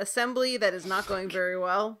crib assembly that is not going very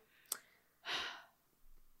well.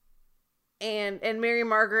 And Mary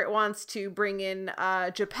Margaret wants to bring in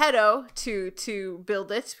Geppetto to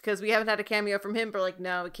build it, because we haven't had a cameo from him. We're like,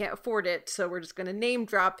 no, we can't afford it, so we're just going to name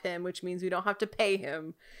drop him, which means we don't have to pay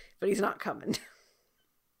him, but he's not coming.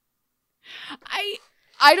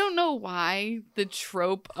 I don't know why the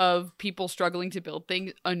trope of people struggling to build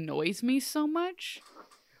things annoys me so much,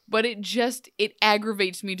 but it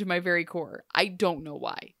aggravates me to my very core. I don't know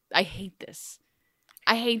why. I hate this.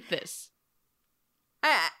 I hate this.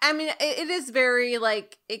 I mean, it is very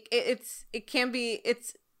like it's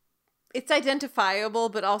identifiable,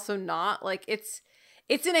 but also not. Like it's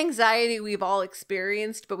an anxiety we've all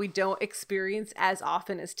experienced, but we don't experience as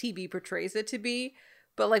often as TV portrays it to be.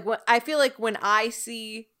 But like I feel like when I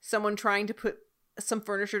see someone trying to put some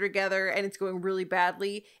furniture together and it's going really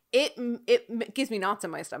badly, it gives me knots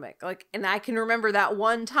in my stomach. Like, and I can remember that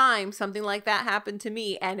one time something like that happened to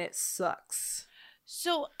me, and it sucks.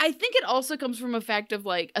 So I think it also comes from a fact of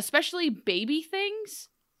like, especially baby things,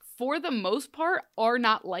 for the most part, are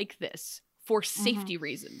not like this for safety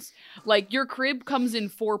reasons. Like your crib comes in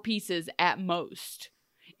 4 pieces at most.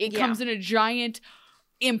 It comes in a giant,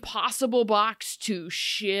 impossible box to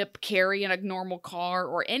ship, carry in a normal car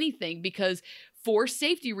or anything, because for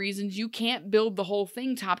safety reasons, you can't build the whole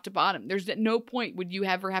thing top to bottom. There's at no point would you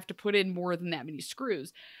ever have to put in more than that many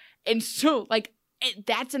screws. And so like,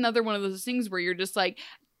 that's another one of those things where you're just like,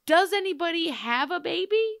 does anybody have a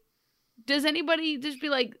baby? Does anybody just be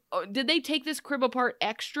like, oh, did they take this crib apart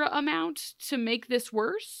extra amount to make this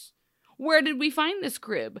worse? Where did we find this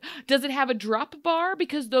crib? Does it have a drop bar?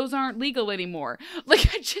 Because those aren't legal anymore.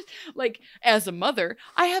 Like, I just, like, as a mother,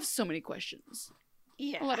 I have so many questions.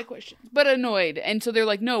 Yeah. A lot of questions. But annoyed. And so they're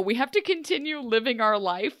like, no, we have to continue living our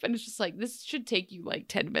life. And it's just like, this should take you like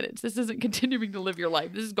 10 minutes. This isn't continuing to live your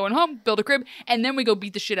life. This is going home, build a crib, and then we go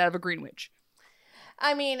beat the shit out of a green witch.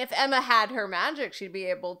 I mean, if Emma had her magic, she'd be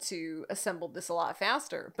able to assemble this a lot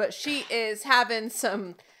faster. But she is having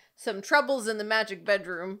some troubles in the magic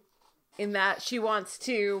bedroom, in that she wants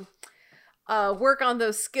to work on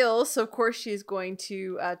those skills. So, of course, she's going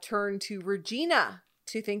to turn to Regina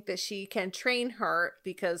to think that she can train her,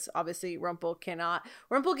 because obviously Rumpel cannot.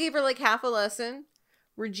 Rumpel gave her like half a lesson.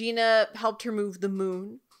 Regina helped her move the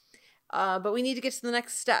moon. But we need to get to the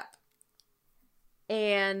next step.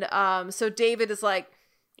 And so David is like,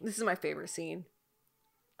 this is my favorite scene.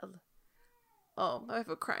 Oh, I have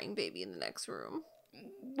a crying baby in the next room.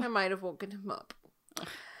 I might have woken him up.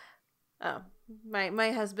 Oh,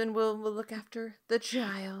 my husband will look after the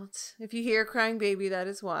child. If you hear a crying baby, that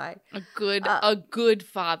is why. A good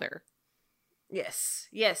father. Yes.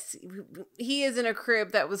 He is in a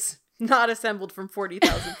crib that was not assembled from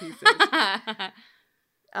 40,000 pieces.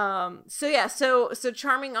 So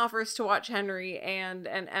Charming offers to watch Henry, and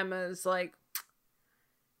Emma's like,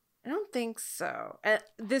 I don't think so. And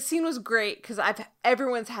this scene was great because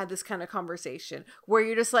everyone's had this kind of conversation where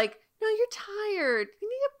you're just like, no, you're tired. You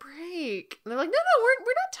need a break. And they're like, no, we're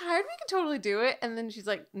not tired. We can totally do it. And then she's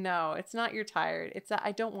like, no, it's not you're tired. It's that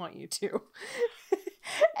I don't want you to.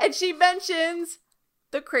 And she mentions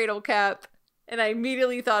the cradle cap, and I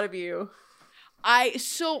immediately thought of you. I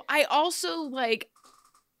also like,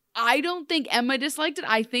 I don't think Emma disliked it.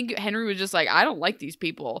 I think Henry was just like, I don't like these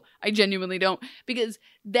people. I genuinely don't, because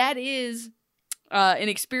that is an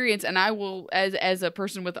experience, and I will, as a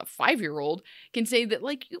person with a 5-year-old, can say that,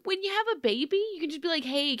 like, when you have a baby, you can just be like,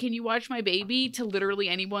 hey, can you watch my baby, to literally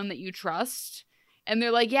anyone that you trust, and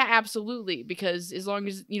they're like, yeah, absolutely, because as long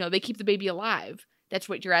as, they keep the baby alive, that's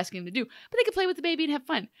what you're asking them to do, but they can play with the baby and have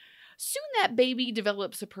fun. Soon that baby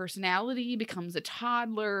develops a personality, becomes a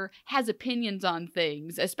toddler, has opinions on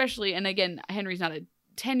things, especially, and again, Henry's not a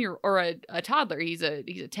 10-year or a toddler, he's a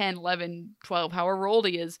 10, 11, 12, however old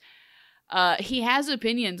he is. He has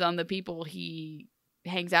opinions on the people he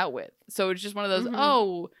hangs out with. So it's just one of those,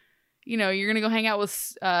 you're going to go hang out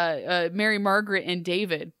with Mary Margaret and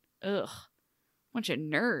David. Ugh, bunch of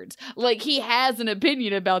nerds. Like, he has an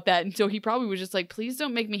opinion about that. And so he probably was just like, please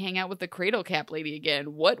don't make me hang out with the cradle cap lady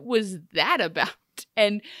again. What was that about?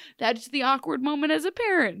 And that's the awkward moment as a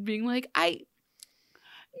parent, being like, no,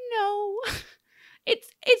 it's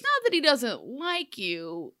not that he doesn't like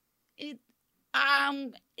you.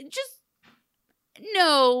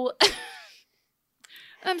 No.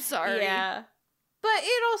 I'm sorry. Yeah. But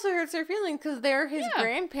it also hurts their feelings because they're his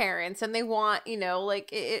grandparents, and they want,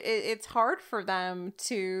 it's hard for them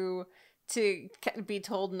to be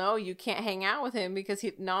told, no, you can't hang out with him, because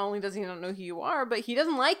he not only does he not know who you are, but he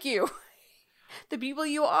doesn't like you. The people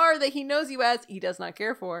you are that he knows you as, he does not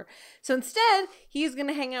care for. So instead, he's going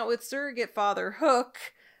to hang out with surrogate father Hook,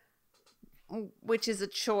 which is a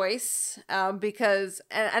choice, because,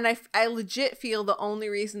 and I legit feel the only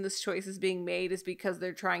reason this choice is being made is because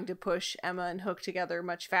they're trying to push Emma and Hook together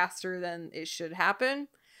much faster than it should happen.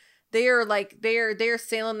 They're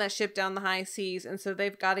sailing that ship down the high seas, and so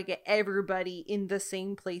they've got to get everybody in the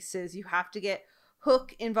same places. You have to get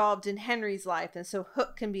Hook involved in Henry's life, and so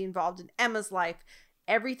Hook can be involved in Emma's life.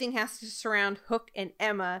 Everything has to surround Hook and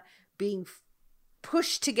Emma being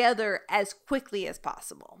pushed together as quickly as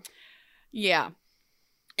possible. Yeah.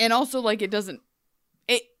 And also, like, it doesn't,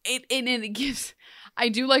 it gives, I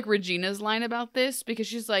do like Regina's line about this, because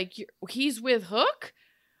she's like, he's with Hook?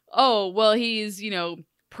 Oh, well, he's,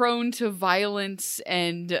 prone to violence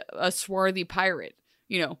and a swarthy pirate.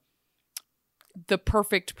 The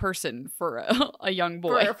perfect person for a young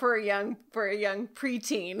boy. For a young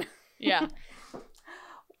preteen. Yeah.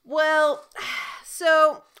 Well,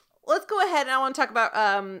 so let's go ahead, and I want to talk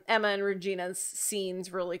about Emma and Regina's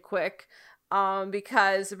scenes really quick.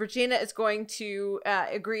 Because Regina is going to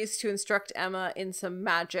agrees to instruct Emma in some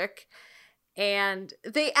magic, and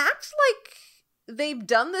they act like they've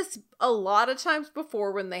done this a lot of times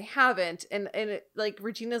before when they haven't, and like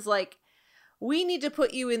Regina's like, we need to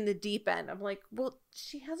put you in the deep end. I'm like, well,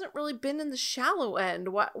 she hasn't really been in the shallow end.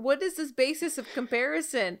 What is this basis of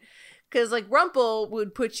comparison? Because like Rumple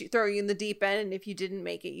would throw you in the deep end, and if you didn't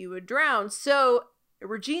make it, you would drown. So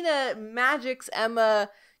Regina magics Emma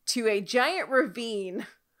to a giant ravine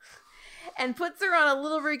and puts her on a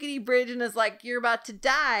little rickety bridge and is like, you're about to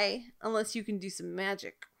die unless you can do some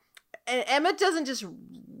magic. And Emma doesn't just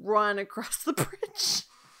run across the bridge.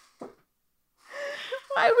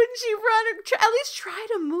 Why wouldn't she run? At least try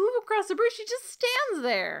to move across the bridge. She just stands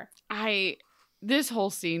there. This whole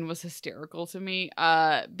scene was hysterical to me,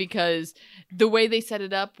 because the way they set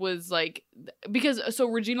it up was like, so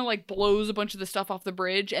Regina like blows a bunch of the stuff off the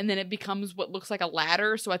bridge, and then it becomes what looks like a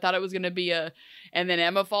ladder. So I thought it was going to be and then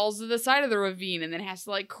Emma falls to the side of the ravine and then has to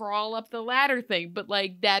like crawl up the ladder thing. But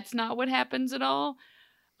like, that's not what happens at all.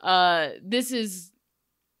 This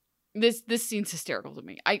scene's hysterical to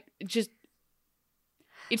me.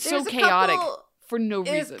 It's so chaotic. For no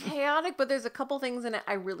reason. It's chaotic, but there's a couple things in it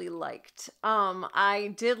I really liked.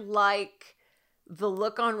 I did like the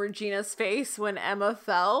look on Regina's face when Emma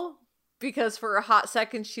fell, because for a hot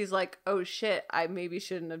second she's like, oh shit, I maybe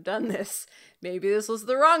shouldn't have done this. Maybe this was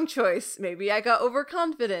the wrong choice. Maybe I got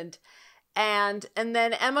overconfident. And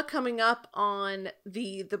then Emma coming up on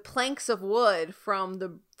the planks of wood from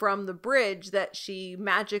the bridge that she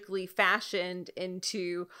magically fashioned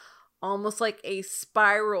into almost like a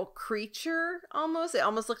spiral creature. It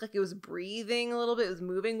almost looked like it was breathing a little bit. It was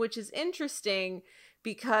moving, which is interesting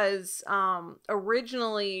because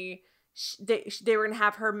originally they were going to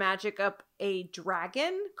have her magic up a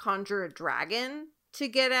dragon, conjure a dragon to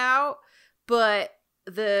get out. But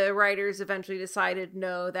the writers eventually decided,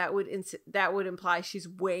 no, that would imply she's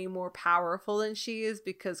way more powerful than she is,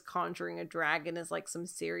 because conjuring a dragon is like some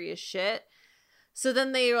serious shit. So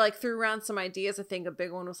then they like threw around some ideas. I think a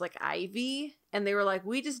big one was like Ivy, and they were like,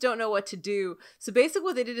 we just don't know what to do. So basically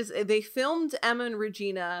what they did is they filmed Emma and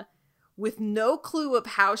Regina with no clue of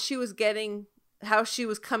how she was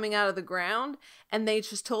coming out of the ground, and they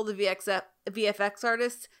just told the VFX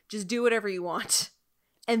artists, just do whatever you want.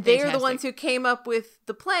 And they are the ones who came up with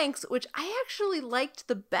the planks, which I actually liked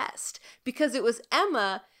the best, because it was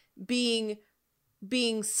Emma being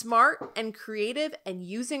smart and creative and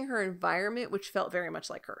using her environment, which felt very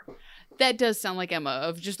much like her. That does sound like Emma,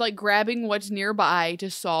 of just like grabbing what's nearby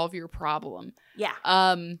to solve your problem. Yeah.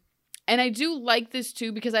 And I do like this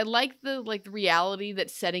too, because I like the reality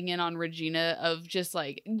that's setting in on Regina of just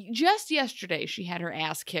yesterday she had her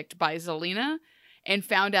ass kicked by Zelena and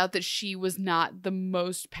found out that she was not the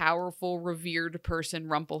most powerful, revered person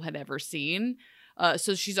Rumple had ever seen.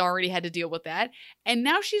 So she's already had to deal with that. And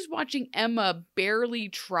now she's watching Emma barely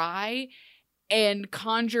try and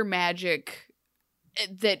conjure magic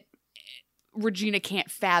that Regina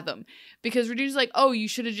can't fathom. Because Regina's like, oh, you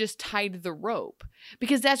should have just tied the rope.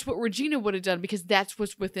 Because that's what Regina would have done, because that's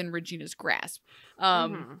what's within Regina's grasp.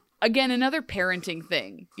 Again, another parenting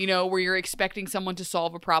thing, where you're expecting someone to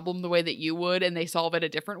solve a problem the way that you would, and they solve it a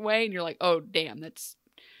different way. And you're like, oh, damn,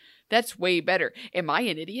 that's way better. Am I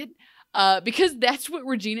an idiot? Because that's what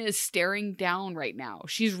Regina is staring down right now.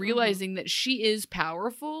 She's realizing that she is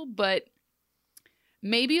powerful, but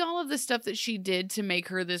maybe all of the stuff that she did to make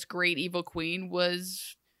her this great evil queen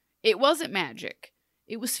wasn't magic.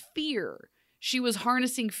 It was fear. She was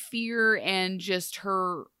harnessing fear and just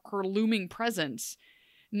her looming presence,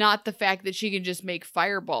 not the fact that she can just make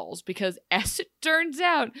fireballs, because as it turns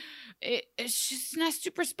out, it's just not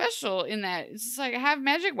super special in that. It's just like, I have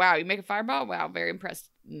magic. Wow, you make a fireball? Wow, very impressed.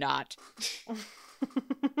 Not.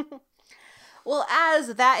 Well,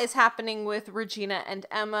 as that is happening with Regina and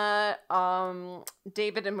Emma,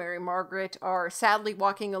 David and Mary Margaret are sadly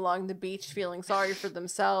walking along the beach feeling sorry for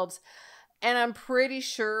themselves. And I'm pretty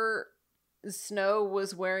sure Snow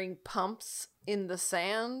was wearing pumps in the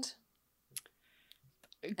sand.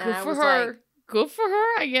 Good for her. Good for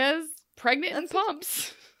her, I guess. Pregnant and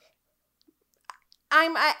pumps.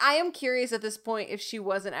 I am curious at this point if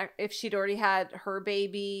she'd already had her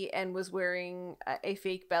baby and was wearing a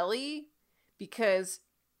fake belly, because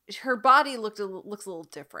her body looks a little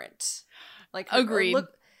different. Like agreed.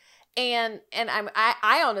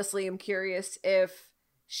 I honestly am curious if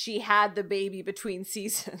she had the baby between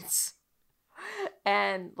seasons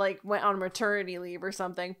and like went on maternity leave or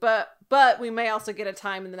something. But we may also get a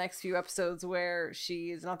time in the next few episodes where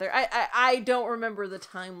she is not there. I don't remember the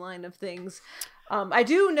timeline of things. I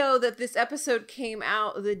do know that this episode came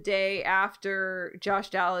out the day after Josh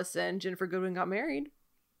Dallas and Jennifer Goodwin got married.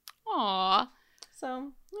 Aww.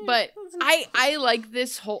 So, yeah, but I like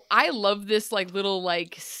this whole, I love this like little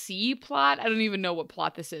like C plot. I don't even know what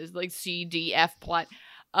plot this is, like C, D, F plot.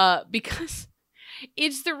 Because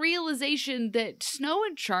it's the realization that Snow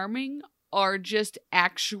and Charming are just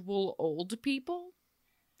actual old people.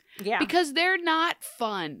 Yeah. Because they're not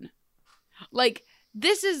fun. Like,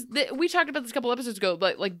 this is, we talked about this a couple episodes ago,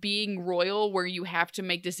 but like being royal where you have to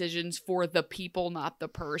make decisions for the people, not the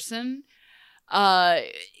person.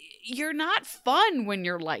 You're not fun when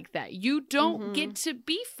you're like that. You don't get to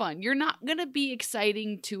be fun. You're not going to be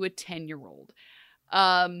exciting to a 10-year-old.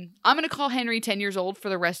 I'm going to call Henry 10 years old for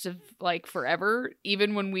the rest of like forever,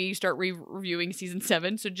 even when we start reviewing season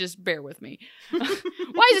 7. So just bear with me.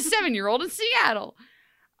 Why is a 7-year-old in Seattle?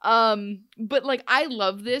 But like, I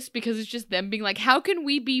love this because it's just them being like, how can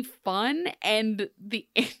we be fun? And the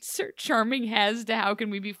answer Charming has to how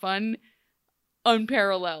can we be fun?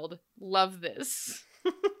 Unparalleled. Love this.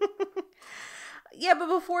 Yeah, but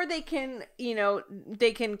before they can,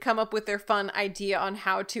 they can come up with their fun idea on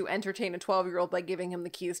how to entertain a 12-year-old by giving him the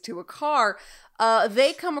keys to a car,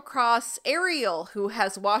 they come across Ariel, who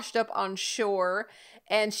has washed up on shore,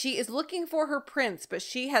 and she is looking for her prince, but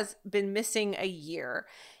she has been missing a year.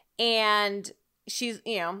 And she's,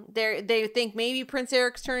 they think maybe Prince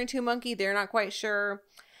Eric's turning to a monkey. They're not quite sure.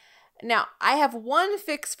 Now, I have one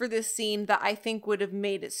fix for this scene that I think would have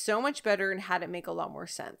made it so much better and had it make a lot more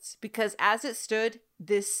sense. Because as it stood,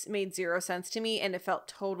 this made zero sense to me, and it felt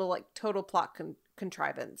total plot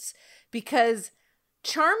contrivance. Because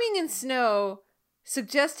Charming and Snow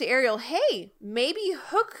suggest to Ariel, hey, maybe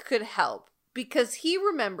Hook could help because he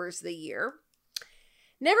remembers the year.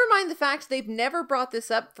 Never mind the fact they've never brought this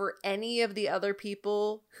up for any of the other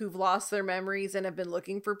people who've lost their memories and have been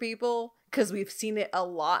looking for people, because we've seen it a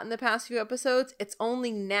lot in the past few episodes. It's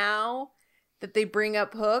only now that they bring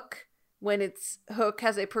up Hook, when Hook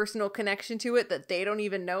has a personal connection to it that they don't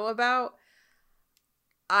even know about.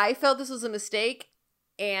 I felt this was a mistake,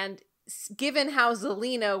 and given how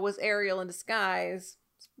Zelena was Ariel in disguise,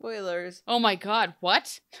 spoilers. Oh my god,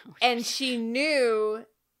 what? And she knew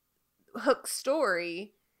Hook's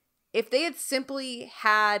story, if they had simply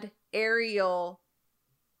had Ariel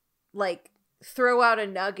like throw out a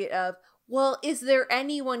nugget of, well, is there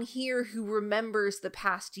anyone here who remembers the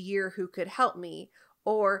past year who could help me?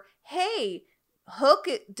 Or, hey, Hook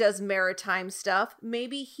does maritime stuff.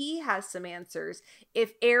 Maybe he has some answers.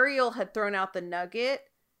 If Ariel had thrown out the nugget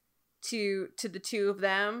to the two of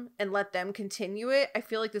them and let them continue it, I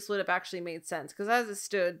feel like this would have actually made sense. Because as it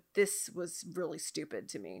stood, this was really stupid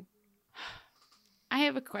to me. I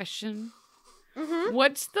have a question. Mm-hmm.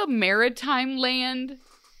 What's the maritime land?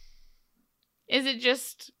 Is it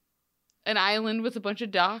just an island with a bunch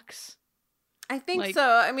of docks? I think so.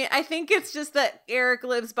 I mean, I think it's just that Eric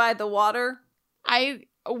lives by the water. I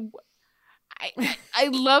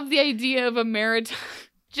love the idea of a maritime.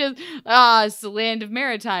 It's the land of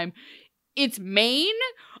maritime. It's Maine?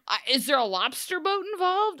 Is there a lobster boat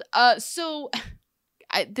involved?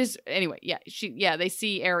 They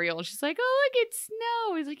see Ariel and she's like, oh, look, it's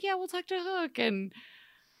Snow. He's like, yeah, we'll talk to Hook. And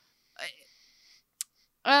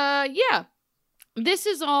this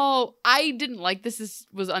is all, I didn't like this.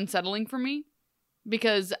 Was unsettling for me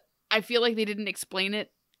because I feel like they didn't explain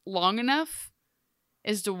it long enough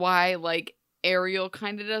as to why like Ariel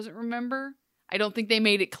kind of doesn't remember. I don't think they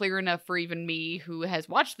made it clear enough for even me who has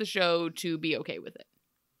watched the show to be okay with it.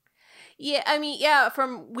 Yeah, I mean,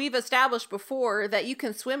 we've established before that you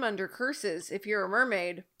can swim under curses if you're a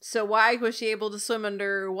mermaid. So why was she able to swim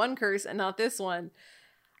under one curse and not this one?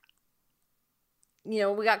 We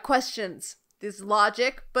got questions. There's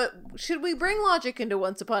logic, but should we bring logic into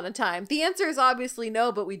Once Upon a Time? The answer is obviously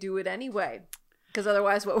no, but we do it anyway. Because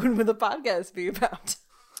otherwise, what would the podcast be about?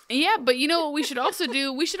 Yeah, but you know what we should also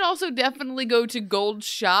do? We should also definitely go to Gold's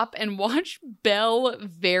shop and watch Belle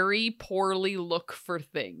very poorly look for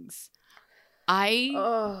things. I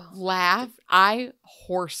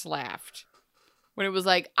horse laughed when it was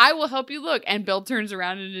like, I will help you look. And Belle turns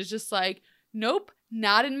around and is just like, nope,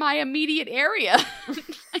 not in my immediate area.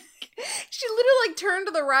 She literally like turned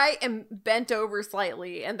to the right and bent over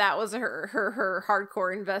slightly, and that was her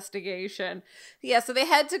hardcore investigation. Yeah, so they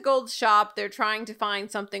head to Gold's shop. They're trying to find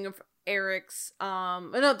something of Eric's.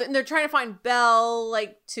 No, they're trying to find Belle,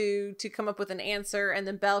 like to come up with an answer, and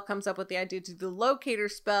then Belle comes up with the idea to do the locator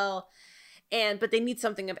spell, but they need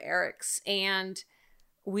something of Eric's, and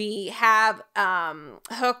we have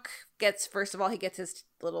Hook gets his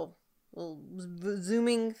little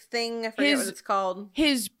zooming thing. I forget what it's called.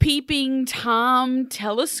 His peeping Tom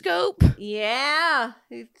telescope. Yeah,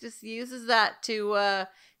 he just uses that to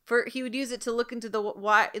he would use it to look into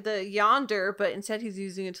the yonder, but instead he's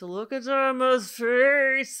using it to look at Emma's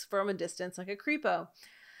face from a distance, like a creepo.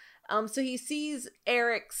 So he sees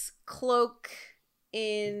Eric's cloak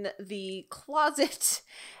in the closet,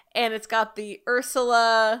 and it's got the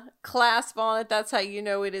Ursula clasp on it. That's how you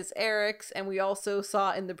know it is Eric's. And we also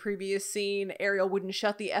saw in the previous scene, Ariel wouldn't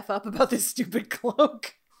shut the F up about this stupid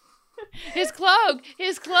cloak. His cloak!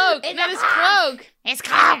 His cloak! Not his cloak! His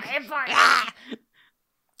cloak!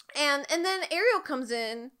 And then Ariel comes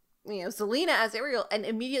in, Zelena as Ariel, and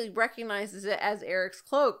immediately recognizes it as Eric's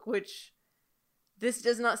cloak, which this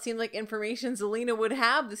does not seem like information Zelena would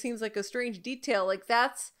have. This seems like a strange detail. Like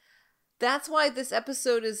that's why this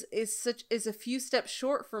episode is a few steps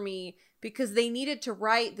short for me, because they needed to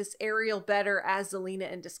write this Ariel better as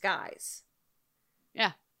Zelena in disguise.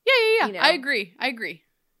 Yeah. I agree.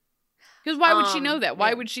 Because why would she know that?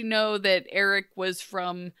 Why would she know that Eric was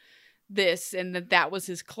from this and that was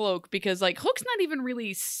his cloak? Because like Hook's not even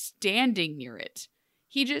really standing near it.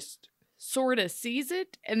 He just sort of sees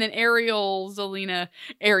it, and then Ariel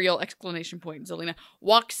exclamation point, Zelena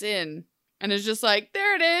walks in and is just like,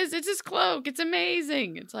 there it is, it's his cloak, it's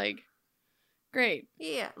amazing. It's like, great.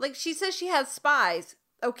 Yeah, like she says she has spies.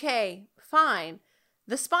 Okay, fine.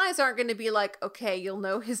 The spies aren't going to be like, okay, you'll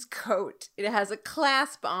know his coat. It has a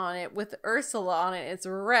clasp on it with Ursula on it. It's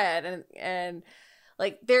red, and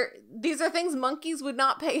like these are things monkeys would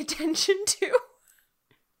not pay attention to.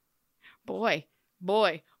 Boy,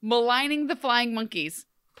 maligning the flying monkeys.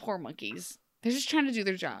 Poor monkeys. They're just trying to do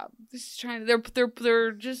their job.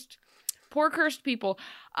 They're just poor cursed people.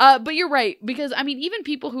 But you're right, because I mean, even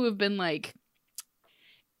people who have been like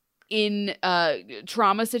in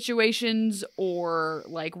trauma situations or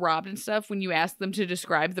like robbed and stuff, when you ask them to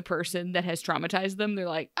describe the person that has traumatized them, they're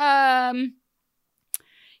like,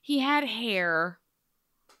 he had hair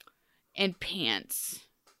and pants.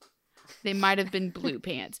 They might have been blue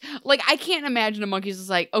pants. Like, I can't imagine a monkey's just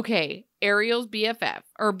like, okay, Ariel's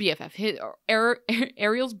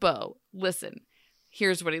Ariel's beau. Listen,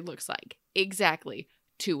 here's what he looks like. Exactly.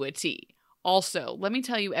 To a T. Also, let me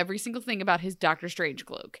tell you every single thing about his Doctor Strange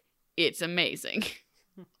cloak. It's amazing.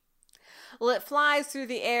 Well, it flies through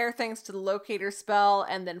the air thanks to the locator spell,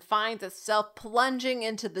 and then finds itself plunging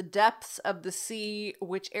into the depths of the sea,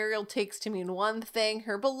 which Ariel takes to mean one thing: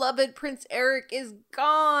 her beloved Prince Eric is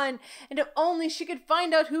gone. And if only she could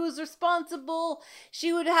find out who is responsible,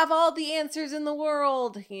 she would have all the answers in the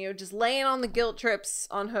world. Just laying on the guilt trips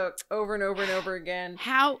on Hook over and over and over again.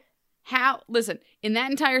 How, listen, in that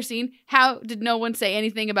entire scene, how did no one say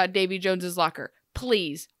anything about Davy Jones's locker?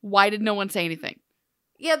 Please, why did no one say anything?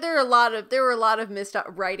 Yeah, there were a lot of missed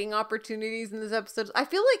writing opportunities in this episode. I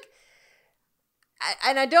feel like,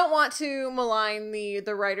 and I don't want to malign the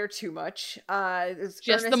writer too much. It's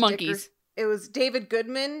just Ernest the monkeys. It was David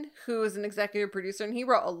Goodman, who is an executive producer, and he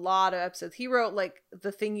wrote a lot of episodes. He wrote like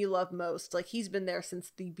The Thing You Love Most. Like, he's been there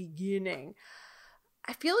since the beginning.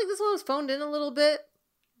 I feel like this one was phoned in a little bit.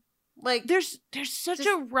 Like, there's such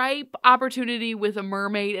a ripe opportunity with a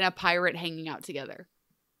mermaid and a pirate hanging out together.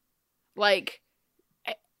 Like,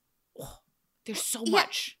 there's so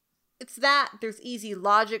much. It's that. There's easy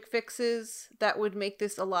logic fixes that would make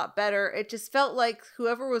this a lot better. It just felt like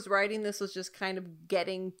whoever was writing this was just kind of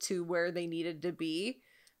getting to where they needed to be.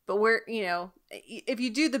 But if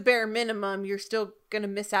you do the bare minimum, you're still going to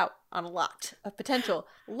miss out on a lot of potential.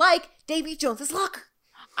 Like Davy Jones's locker.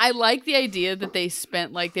 I like the idea that they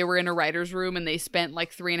spent, like, they were in a writer's room and they spent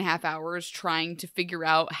like 3.5 hours trying to figure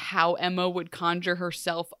out how Emma would conjure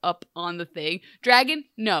herself up on the thing. Dragon?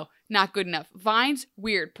 No, not good enough. Vines?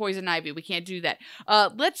 Weird. Poison ivy. We can't do that.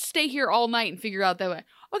 Let's stay here all night and figure out that way.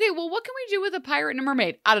 Okay, well, what can we do with a pirate and a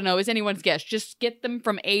mermaid? I don't know. It's anyone's guess. Just get them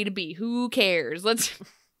from A to B. Who cares?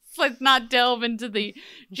 Let's not delve into the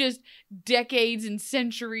just decades and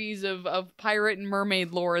centuries of pirate and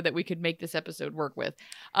mermaid lore that we could make this episode work with.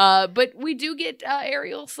 But we do get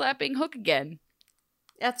Ariel slapping Hook again.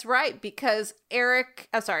 That's right, because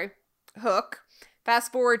Hook,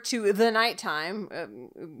 fast forward to the nighttime.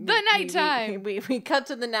 The nighttime! We cut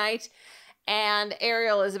to the night, And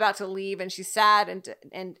Ariel is about to leave, and she's sad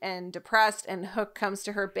and depressed, and Hook comes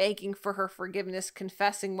to her begging for her forgiveness,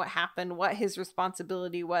 confessing what happened, what his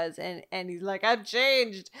responsibility was, and he's like, I've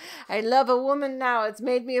changed. I love a woman now. It's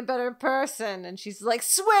made me a better person. And she's like,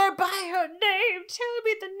 swear by her name. Tell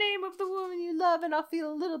me the name of the woman you love, and I'll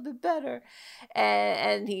feel a little bit better.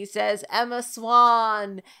 And he says, Emma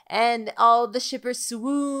Swan. And all the shippers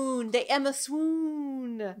swoon. They Emma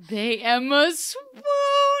swoon. They Emma swooned.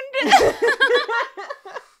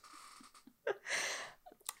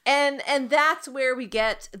 and that's where we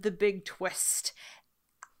get the big twist.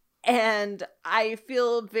 And I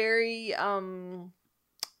feel very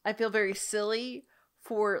silly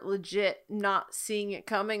for legit not seeing it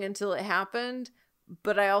coming until it happened,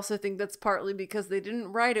 but I also think that's partly because they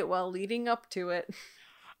didn't write it well leading up to it.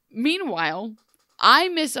 Meanwhile, I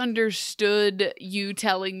misunderstood you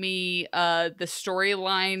telling me the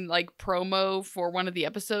storyline, like, promo for one of the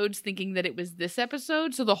episodes, thinking that it was this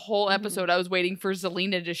episode. So the whole episode, I was waiting for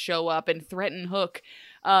Zelena to show up and threaten Hook.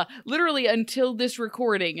 Literally until this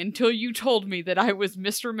recording, until you told me that I was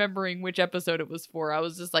misremembering which episode it was for. I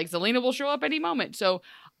was just like, Zelena will show up any moment. So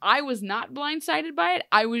I was not blindsided by it.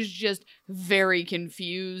 I was just very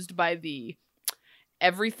confused by the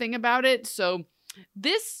everything about it. So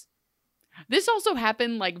this also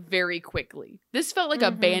happened, like, very quickly. This felt like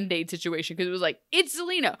a Band-Aid situation, because it was like, it's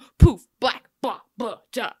Zelena, poof, black, blah, blah,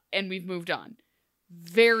 da, and we've moved on.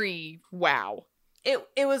 Very wow. It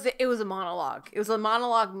was a monologue. It was a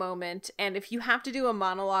monologue moment, and if you have to do a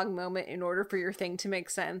monologue moment in order for your thing to make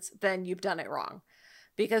sense, then you've done it wrong.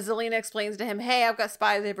 Because Zelena explains to him, hey, I've got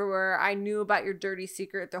spies everywhere. I knew about your dirty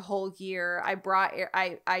secret the whole year.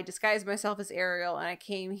 I disguised myself as Ariel, and I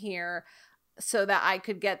came here so that I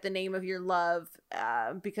could get the name of your love,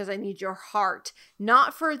 because I need your heart.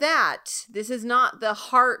 Not for that. This is not the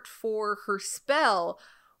heart for her spell,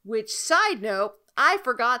 which, side note, I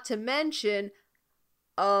forgot to mention,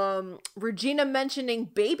 Regina mentioning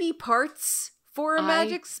baby parts for a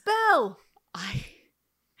magic spell. I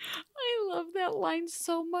love that line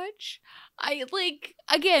so much. I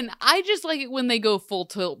just like it when they go full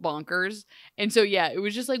tilt bonkers. And so, yeah, it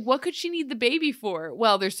was just like, what could she need the baby for?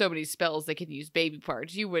 Well, there's so many spells that can use baby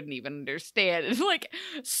parts. You wouldn't even understand. And like,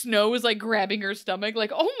 Snow was like grabbing her stomach,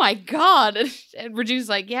 like, oh my God. And Regina's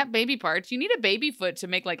like, yeah, baby parts. You need a baby foot to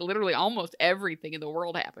make like literally almost everything in the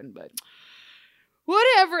world happen. But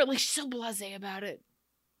whatever. At least she's so blasé about it.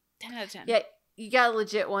 10 out of 10. Yeah. You gotta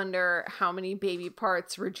legit wonder how many baby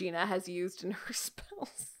parts Regina has used in her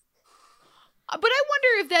spells. But I wonder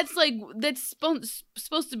if that's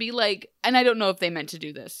supposed to be like, and I don't know if they meant to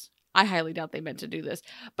do this. I highly doubt they meant to do this.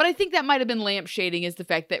 But I think that might have been lampshading, is the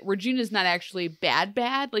fact that Regina's not actually bad.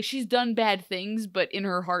 Like, she's done bad things, but in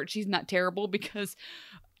her heart, she's not terrible because...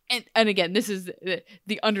 And again, this is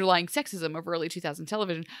the underlying sexism of early 2000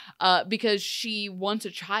 television, because she wants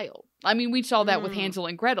a child. I mean, we saw that with Hansel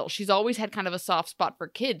and Gretel. She's always had kind of a soft spot for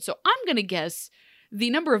kids. So I'm going to guess the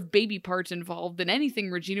number of baby parts involved in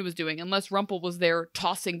anything Regina was doing, unless Rumpel was there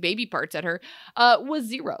tossing baby parts at her, was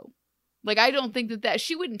 0. Like, I don't think that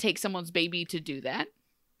she wouldn't take someone's baby to do that.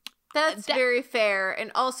 That's very fair.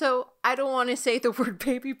 And also, I don't want to say the word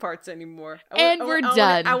baby parts anymore. We're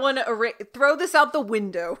done. I want to throw this out the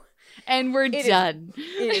window. And we're done.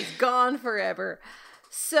 It is gone forever.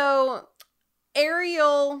 So,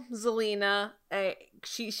 Ariel, Zelena,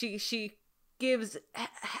 she gives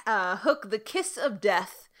Hook the kiss of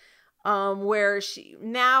death, where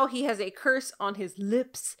he has a curse on his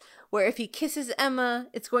lips, where if he kisses Emma,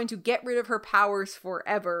 it's going to get rid of her powers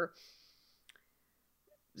forever.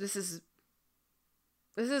 This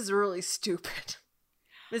is really stupid.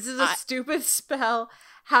 This is a stupid spell.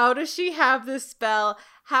 How does she have this spell?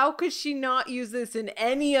 How could she not use this in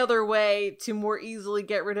any other way to more easily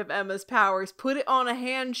get rid of Emma's powers? Put it on a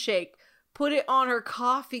handshake. Put it on her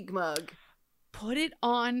coffee mug. Put it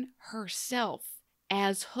on herself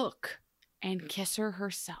as Hook and kiss her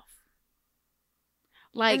herself.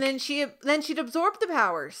 Like, and then she'd absorb the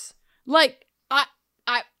powers. Like,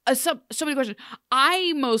 so many questions.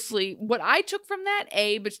 What I took from that,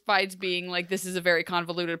 besides being like, this is a very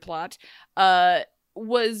convoluted plot,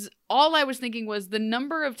 was all I was thinking was the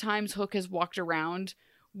number of times Hook has walked around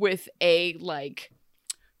with a like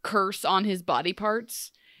curse on his body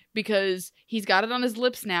parts, because he's got it on his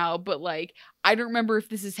lips now, but like, I don't remember if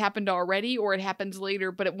this has happened already or it happens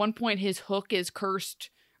later, but at one point his hook is cursed,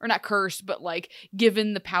 or not cursed, but like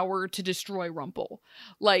given the power to destroy Rumpel.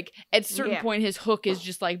 Like, at a certain point his hook is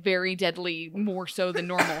just like very deadly, more so than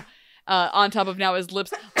normal. On top of now his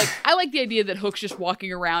lips. Like, I like the idea that Hook's just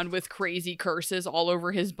walking around with crazy curses all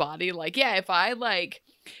over his body. Like, yeah,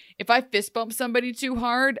 if if I fist bump somebody too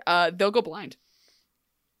hard, they'll go blind.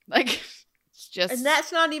 Like, it's just... And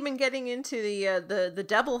that's not even getting into the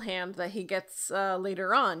devil hand that he gets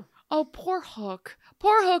later on. Oh, poor Hook.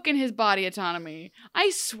 Poor Hook and his body autonomy.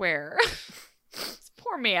 I swear.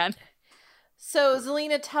 Poor man. So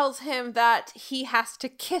Zelena tells him that he has to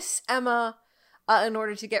kiss Emma in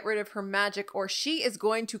order to get rid of her magic, or she is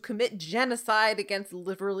going to commit genocide against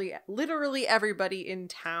literally everybody in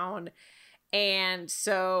town. And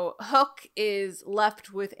so Hook is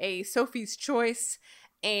left with a Sophie's choice,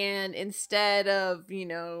 and instead of,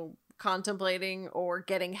 contemplating or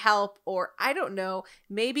getting help, or I don't know,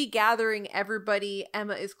 maybe gathering everybody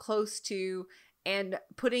Emma is close to and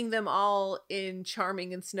putting them all in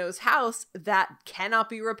Charming and Snow's house that cannot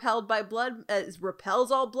be repelled by blood, repels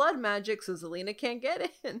all blood magic, so Zelena can't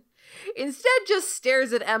get in. Instead, just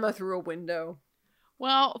stares at Emma through a window.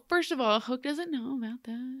 Well, first of all, Hook doesn't know about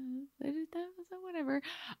that. Whatever.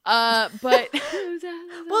 But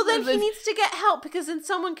well, then he needs to get help, because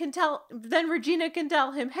then Regina can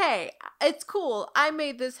tell him, hey, it's cool. I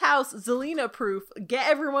made this house Zelena proof. Get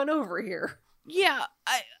everyone over here. Yeah,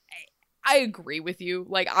 I agree with you.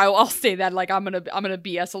 Like, I'll say that, like, I'm gonna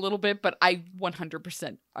BS a little bit, but I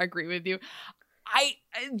 100% agree with you.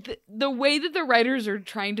 The way that the writers are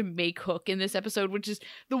trying to make Hook in this episode, which is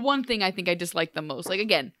the one thing I think I dislike the most, like,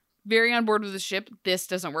 again, very on board with the ship, this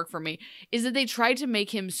doesn't work for me, is that they tried to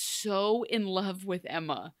make him so in love with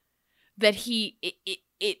Emma that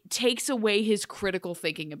it takes away his critical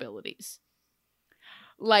thinking abilities.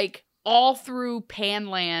 Like, all through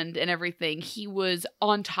Panland and everything, he was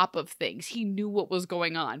on top of things. He knew what was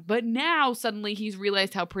going on. But now, suddenly, he's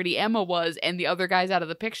realized how pretty Emma was and the other guys out of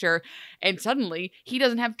the picture, and suddenly, he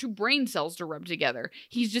doesn't have two brain cells to rub together.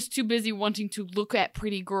 He's just too busy wanting to look at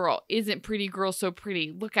pretty girl. Isn't pretty girl so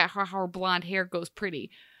pretty? Look at how her blonde hair goes pretty.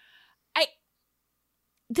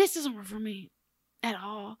 This doesn't work for me at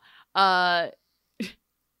all.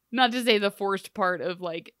 Not to say the forced part of,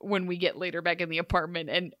 like, when we get later back in the apartment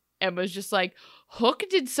and Emma's just like, Hook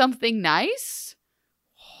did something nice?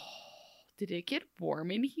 Did it get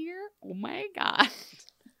warm in here? Oh my God.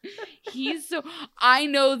 I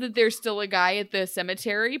know that there's still a guy at the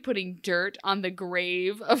cemetery putting dirt on the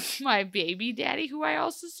grave of my baby daddy, who I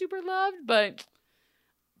also super loved, but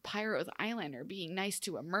Pyro's Eyeliner being nice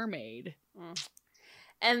to a mermaid.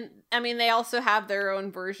 And, I mean, they also have their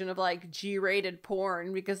own version of, like, G-rated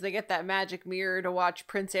porn, because they get that magic mirror to watch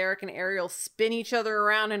Prince Eric and Ariel spin each other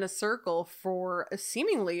around in a circle for a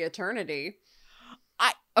seemingly eternity.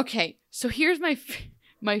 Okay, so here's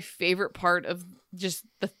my favorite part of just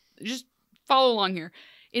follow along here,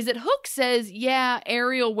 is that Hook says, yeah,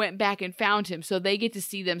 Ariel went back and found him, so they get to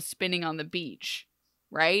see them spinning on the beach,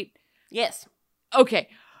 right? Yes. Okay,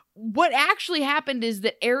 what actually happened is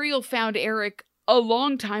that Ariel found Eric a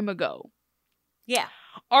long time ago. Yeah.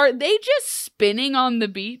 Are they just spinning on the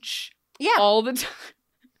beach? Yeah. All the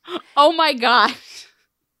time? Oh my God.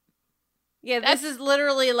 Yeah, this is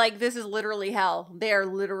literally hell. They are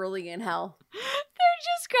literally in hell. They're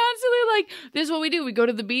just constantly like, this is what we do. We go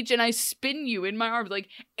to the beach and I spin you in my arms. Like,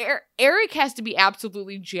 Eric has to be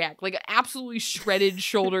absolutely jacked, like absolutely shredded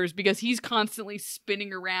shoulders, because he's constantly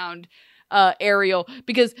spinning around Ariel,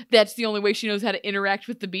 because that's the only way she knows how to interact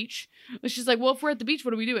with the beach. She's like, well, if we're at the beach,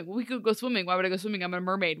 what are we doing? Well, we could go swimming. Why would I go swimming? I'm a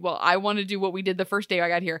mermaid. Well, I want to do what we did the first day I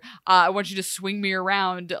got here. I want you to swing me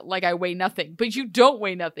around like I weigh nothing. But you don't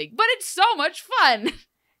weigh nothing. But it's so much fun.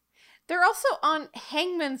 They're also on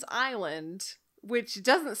Hangman's Island, which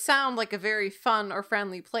doesn't sound like a very fun or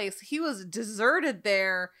friendly place. He was deserted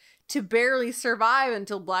there to barely survive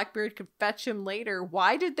until Blackbeard could fetch him later.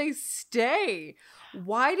 Why did they stay?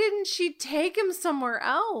 Why didn't she take him somewhere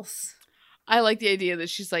else? I like the idea that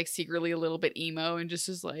she's like secretly a little bit emo and just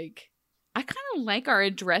is like, I kind of like our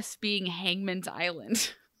address being Hangman's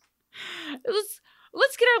Island.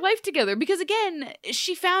 Let's get our life together. Because again,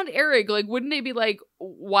 she found Eric. Like, wouldn't they be like,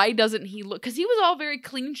 why doesn't he look? Because he was all very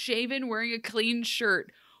clean shaven, wearing a clean shirt.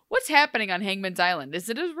 What's happening on Hangman's Island? Is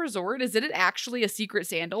it a resort? Is it actually a secret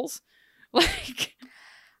sandals? Like,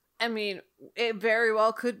 I mean, it very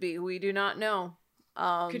well could be. We do not know.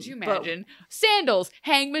 Could you imagine? Sandals,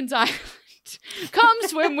 Hangman's Island. Come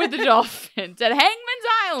swim with the dolphins at Hangman's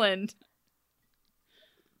Island.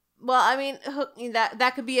 Well, I mean,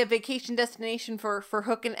 that could be a vacation destination for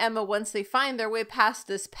Hook and Emma once they find their way past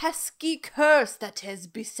this pesky curse that has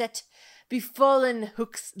befallen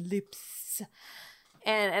Hook's lips.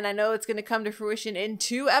 And I know it's going to come to fruition in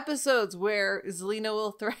 2 episodes where Zelena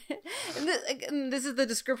will threaten. And this is the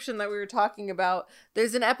description that we were talking about.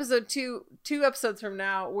 There's an episode 2 episodes from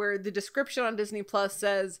now where the description on Disney Plus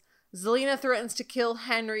says Zelena threatens to kill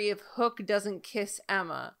Henry if Hook doesn't kiss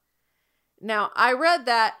Emma. Now, I read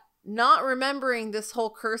that not remembering this whole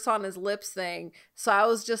curse on his lips thing, so I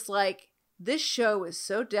was just like, this show is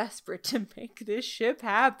so desperate to make this ship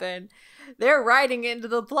happen. They're writing into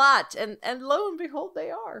the plot, and lo and behold, they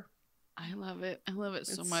are. I love it. I love it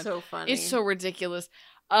so It's much. so funny. It's so ridiculous.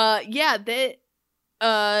 Yeah,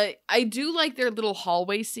 I do like their little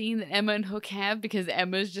hallway scene that Emma and Hook have, because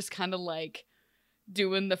Emma's just kind of like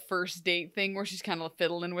doing the first date thing where she's kind of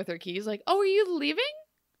fiddling with her keys, like, "Oh, are you leaving?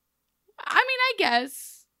 I mean, I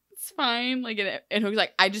guess it's fine." Like, and Hook's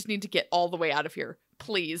like, "I just need to get all the way out of here,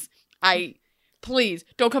 please. Please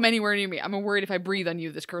don't come anywhere near me. I'm worried if I breathe on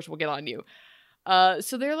you, this curse will get on you."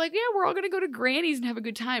 So they're like, "Yeah, we're all gonna go to Granny's and have a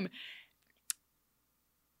good time."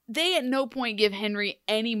 They at no point give Henry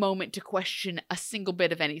any moment to question a single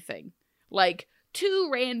bit of anything. Like,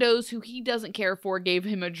 two randos who he doesn't care for gave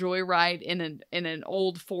him a joyride in an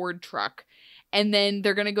old Ford truck. And then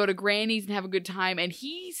they're going to go to Granny's and have a good time. And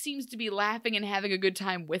he seems to be laughing and having a good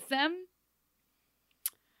time with them.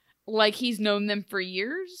 Like he's known them for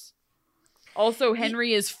years. Also,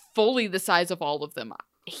 Henry is fully the size of all of them.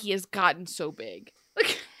 He has gotten so big.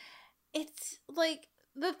 It's like,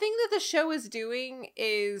 the thing that the show is doing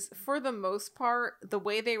is, for the most part, the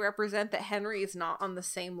way they represent that Henry is not on the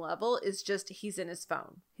same level is just he's in his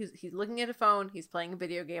phone. He's looking at a phone. He's playing a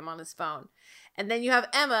video game on his phone. And then you have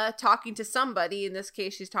Emma talking to somebody. In this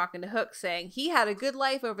case, she's talking to Hook, saying, he had a good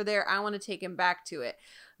life over there. I want to take him back to it.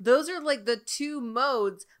 Those are like the two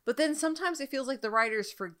modes. But then sometimes it feels like the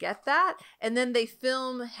writers forget that. And then they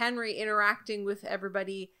film Henry interacting with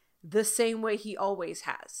everybody the same way he always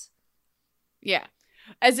has. Yeah.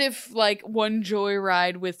 As if, like, one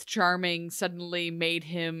joyride with Charming suddenly made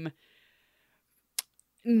him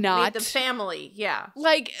not... Made them family, yeah.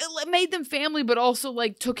 Like, it made them family, but also,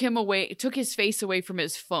 like, took his face away from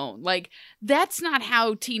his phone. Like, that's not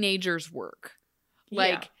how teenagers work.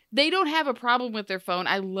 Like, they don't have a problem with their phone.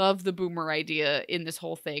 I love the boomer idea in this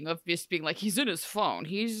whole thing of just being like, he's in his phone.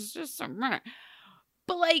 He's just a...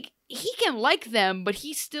 But, like, he can like them, but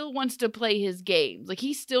he still wants to play his games. Like,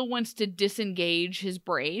 he still wants to disengage his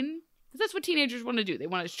brain. Because that's what teenagers want to do. They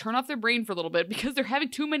want to turn off their brain for a little bit because they're having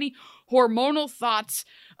too many hormonal thoughts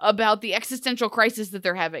about the existential crisis that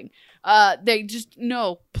they're having. They just,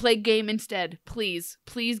 no, play game instead. Please.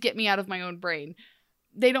 Please get me out of my own brain.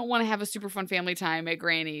 They don't want to have a super fun family time at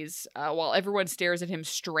Granny's while everyone stares at him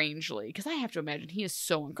strangely. Because I have to imagine he is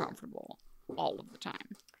so uncomfortable all of the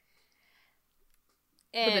time.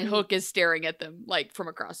 But then Hook is staring at them, like, from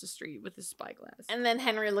across the street with his spyglass. And then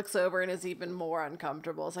Henry looks over and is even more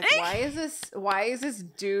uncomfortable. It's like, why is this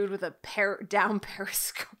dude with a down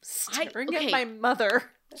periscope staring at my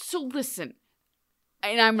mother? So listen,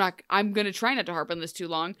 and I'm going to try not to harp on this too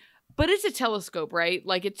long, but it's a telescope, right?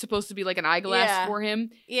 Like, it's supposed to be like an eyeglass for him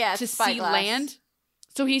to see land.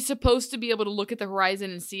 So he's supposed to be able to look at the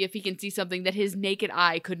horizon and see if he can see something that his naked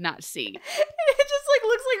eye could not see. It just, like,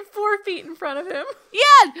 looks like 4 feet in front of him.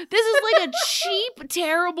 Yeah, this is like a cheap,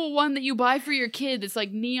 terrible one that you buy for your kid that's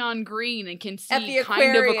like neon green and can see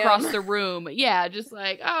kind of across the room. Yeah, just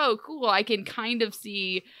like, oh, cool, I can kind of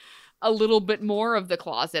see a little bit more of the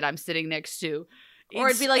closet I'm sitting next to. Or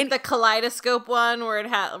it'd be like the kaleidoscope one where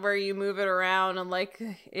where you move it around and, like,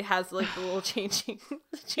 it has, like, the little changing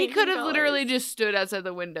he could have colors. literally just stood outside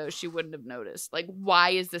the window. She wouldn't have noticed. Like,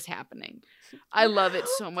 why is this happening? I love it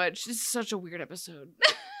so much. This is such a weird episode.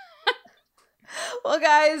 Well,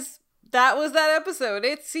 guys, that was that episode.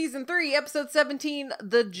 It's season 3, episode 17,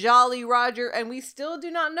 The Jolly Roger, and we still do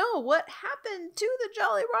not know what happened to the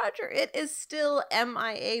Jolly Roger. It is still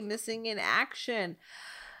MIA, missing in action.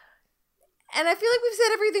 And I feel like we've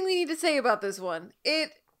said everything we need to say about this one.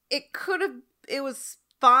 It was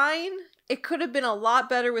fine. It could have been a lot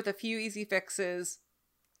better with a few easy fixes.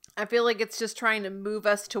 I feel like it's just trying to move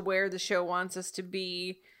us to where the show wants us to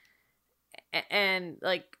be. And,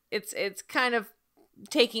 like, it's kind of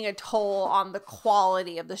taking a toll on the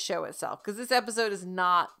quality of the show itself. Because this episode is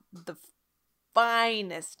not the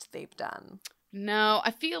finest they've done. No,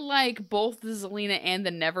 I feel like both the Zelena and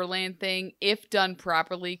the Neverland thing, if done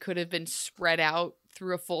properly, could have been spread out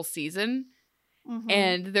through a full season. Mm-hmm.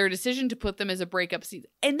 And their decision to put them as a breakup season,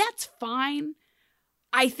 and that's fine.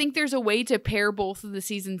 I think there's a way to pare both of the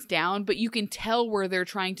seasons down, but you can tell where they're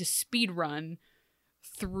trying to speed run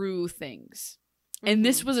through things. Mm-hmm. And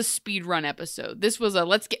this was a speed run episode. This was a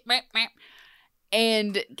let's get...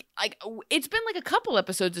 And, like, it's been, like, a couple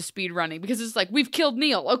episodes of speed running because it's like, we've killed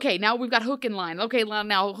Neil. Okay, now we've got Hook in line. Okay,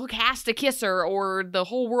 now Hook has to kiss her or the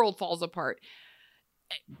whole world falls apart.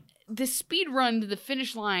 The speed run to the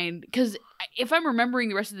finish line, because if I'm remembering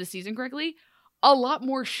the rest of the season correctly, a lot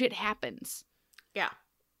more shit happens. Yeah.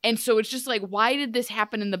 And so it's just like, why did this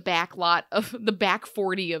happen in the back lot of the back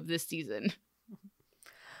 40 of this season?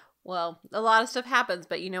 Well, a lot of stuff happens,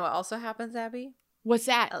 but you know what also happens, Abby? What's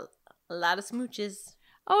that? A lot of smooches.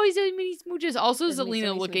 Oh, he's doing mini smooches. Also, There's many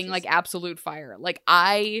Zelina looking smooches. like absolute fire. Like,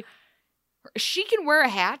 she can wear a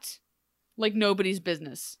hat like nobody's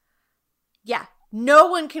business. Yeah. No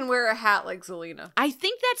one can wear a hat like Zelina. I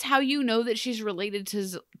think that's how you know that she's related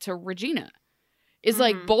to Regina. Is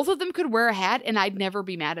like, both of them could wear a hat and I'd never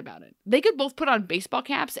be mad about it. They could both put on baseball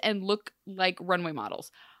caps and look like runway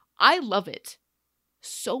models. I love it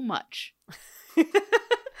so much.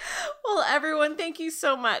 Well, everyone, thank you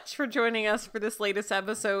so much for joining us for this latest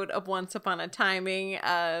episode of Once Upon a Timing.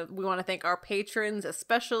 We want to thank our patrons,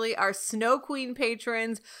 especially our Snow Queen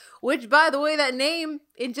patrons, which, by the way, that name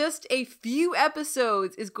in just a few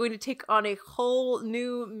episodes is going to take on a whole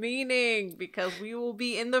new meaning because we will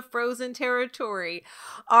be in the frozen territory.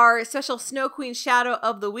 Our special Snow Queen Shadow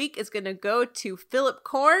of the Week is going to go to Philip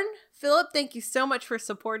Korn. Philip, thank you so much for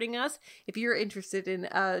supporting us. If you're interested in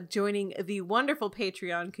joining the wonderful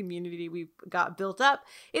Patreon community we've got built up,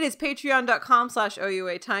 it is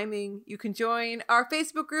patreon.com/OUA timing. You can join our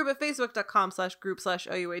Facebook group at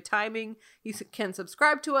facebook.com/group/OUA timing. You can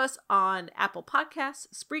subscribe to us on Apple Podcasts,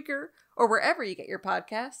 Spreaker, or wherever you get your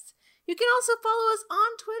podcasts. You can also follow us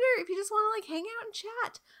on Twitter if you just want to like hang out and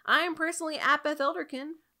chat. I am personally at Beth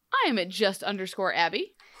Elderkin. I am at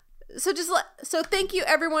 _Abby. So thank you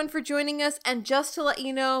everyone for joining us, and just to let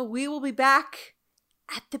you know, we will be back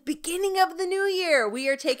at the beginning of the new year. We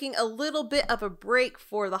are taking a little bit of a break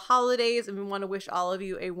for the holidays, and we want to wish all of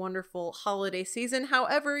you a wonderful holiday season,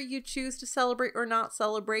 however you choose to celebrate or not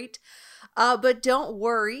celebrate. But don't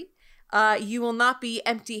worry, you will not be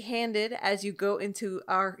empty-handed as you go into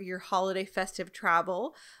your holiday festive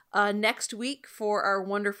travel. Next week, for our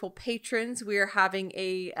wonderful patrons, we are having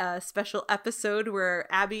a special episode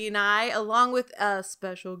where Abby and I, along with a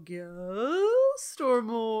special guest or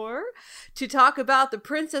more, to talk about the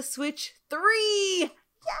Princess Switch 3. Yes!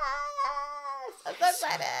 I'm so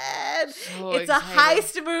excited! It's a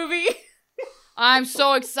heist movie. I'm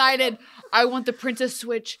so excited. I want the Princess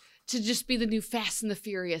Switch to just be the new Fast and the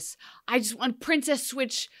Furious. I just want Princess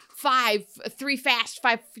Switch 5, 3 Fast,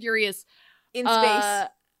 5 Furious. In space.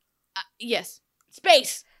 Yes.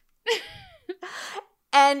 Space.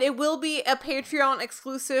 And it will be a Patreon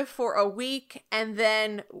exclusive for a week. And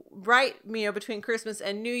then between Christmas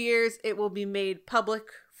and New Year's, it will be made public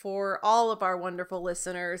for all of our wonderful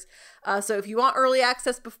listeners. So if you want early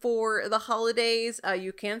access before the holidays,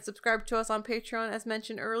 you can subscribe to us on Patreon, as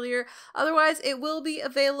mentioned earlier. Otherwise, it will be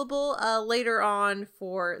available later on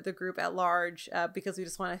for the group at large, because we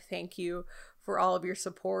just want to thank you for all of your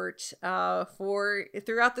support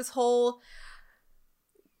throughout this whole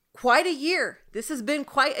quite a year. This has been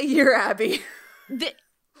quite a year, Abby.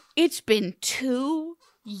 It's been 2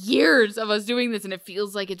 years of us doing this, and it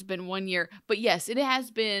feels like it's been 1 year. But yes, it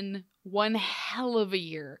has been one hell of a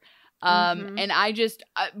year. And I just,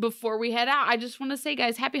 before we head out, I just want to say,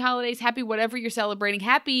 guys, happy holidays, happy whatever you're celebrating,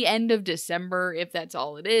 happy end of December, if that's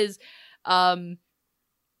all it is. I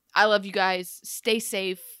love you guys. Stay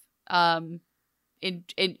safe. Love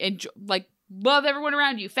everyone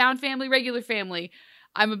around you. Found family, regular family.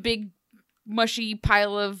 I'm a big mushy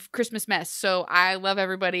pile of Christmas mess, so I love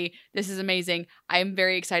everybody. This is amazing. I am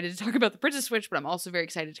very excited to talk about the Princess Switch, but I'm also very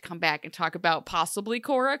excited to come back and talk about possibly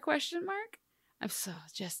Korra ? I'm so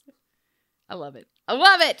I love it. I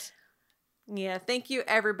love it. Yeah, thank you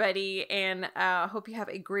everybody, and hope you have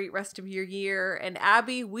a great rest of your year. And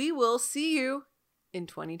Abby, we will see you in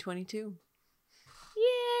 2022.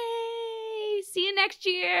 Yay! See you next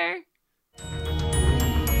year.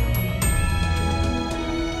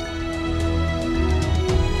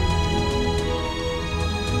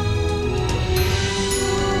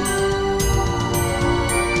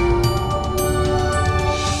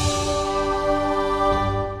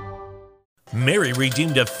 Mary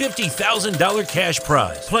redeemed a $50,000 cash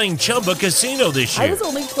prize playing Chumba Casino this year. I was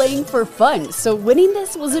only playing for fun, so winning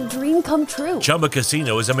this was a dream come true. Chumba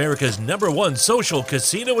Casino is America's #1 social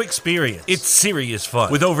casino experience. It's serious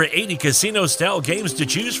fun. With over 80 casino-style games to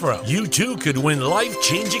choose from, you too could win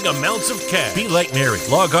life-changing amounts of cash. Be like Mary.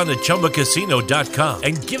 Log on to ChumbaCasino.com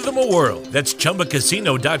and give them a whirl. That's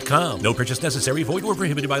ChumbaCasino.com. No purchase necessary. Void where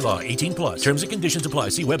prohibited by law. 18+. Terms and conditions apply.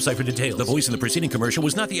 See website for details. The voice in the preceding commercial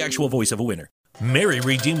was not the actual voice of a winner. Mary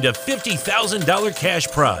redeemed a $50,000 cash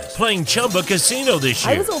prize playing Chumba Casino this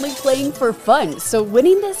year. I was only playing for fun, so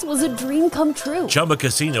winning this was a dream come true. Chumba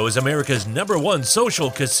Casino is America's #1 social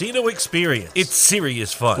casino experience. It's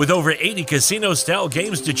serious fun. With over 80 casino-style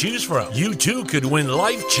games to choose from, you too could win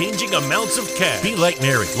life-changing amounts of cash. Be like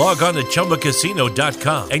Mary. Log on to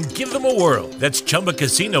ChumbaCasino.com and give them a whirl. That's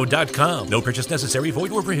ChumbaCasino.com. No purchase necessary.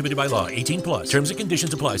 Void where prohibited by law. 18+. Terms and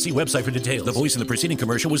conditions apply. See website for details. The voice in the preceding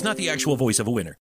commercial was not the actual voice of a witch.